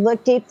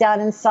 Look deep down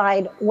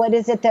inside. What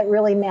is it that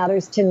really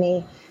matters to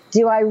me?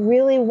 Do I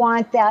really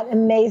want that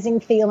amazing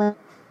feeling,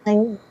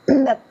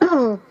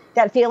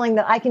 that feeling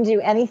that I can do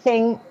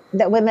anything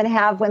that women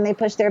have when they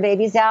push their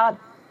babies out?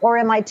 Or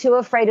am I too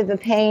afraid of the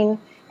pain?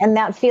 And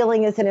that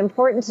feeling isn't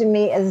important to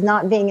me as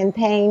not being in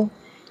pain,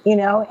 you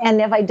know?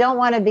 And if I don't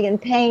want to be in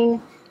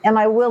pain, am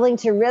I willing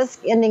to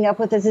risk ending up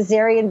with a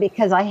cesarean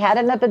because I had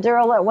an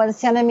epidural at 1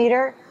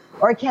 centimeter?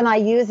 Or can I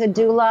use a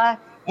doula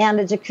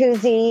and a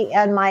jacuzzi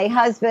and my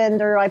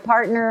husband or my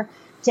partner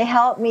to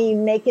help me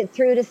make it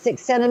through to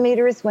 6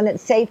 centimeters when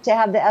it's safe to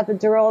have the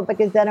epidural,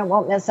 because then it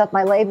won't mess up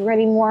my labor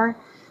anymore?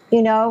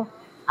 You know,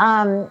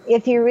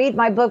 if you read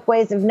my book,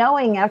 Ways of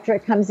Knowing, after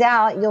it comes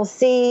out, you'll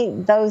see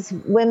those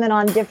women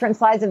on different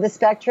sides of the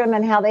spectrum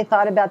and how they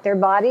thought about their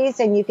bodies.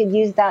 And you could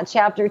use that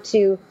chapter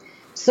to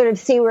sort of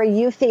see where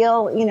you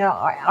feel, you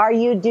know,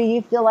 do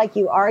you feel like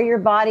you are your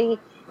body?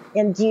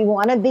 And do you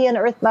want to be an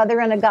earth mother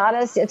and a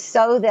goddess? If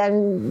so,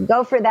 then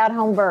go for that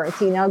home birth,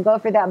 you know, go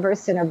for that birth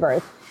center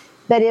birth.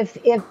 But if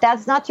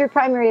that's not your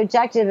primary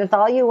objective, if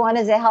all you want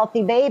is a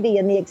healthy baby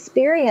and the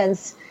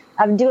experience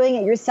of doing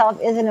it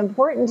yourself isn't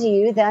important to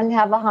you, then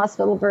have a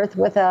hospital birth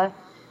with a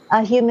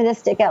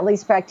humanistic, at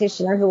least,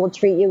 practitioner who will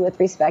treat you with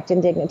respect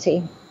and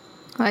dignity.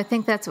 Well, I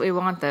think that's what we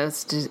want,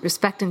 those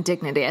respect and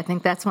dignity. I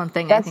think that's one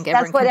thing that's, I think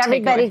everyone that's what can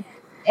take away.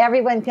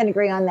 Everyone can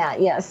agree on that,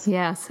 yes.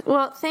 Yes.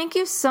 Well, thank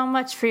you so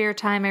much for your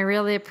time. I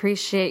really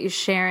appreciate you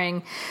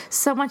sharing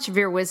so much of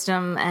your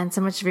wisdom and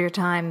so much of your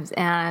time.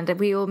 And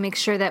we will make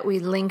sure that we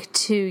link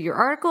to your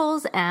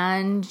articles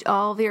and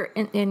all of your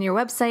in your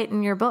website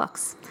and your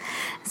books.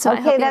 So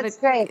okay, that's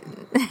great.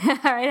 All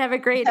right. Have a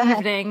great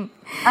evening.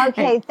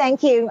 Okay. Right.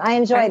 Thank you. I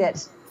enjoyed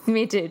it.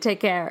 Me too. Take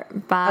care.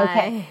 Bye.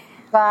 Okay.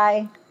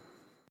 Bye.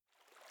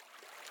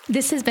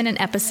 This has been an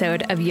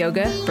episode of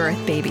Yoga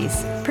Birth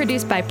Babies,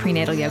 produced by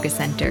Prenatal Yoga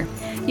Center.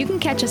 You can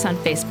catch us on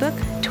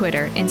Facebook,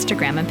 Twitter,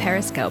 Instagram, and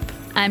Periscope.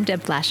 I'm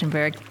Deb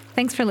Flaschenberg.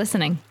 Thanks for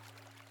listening.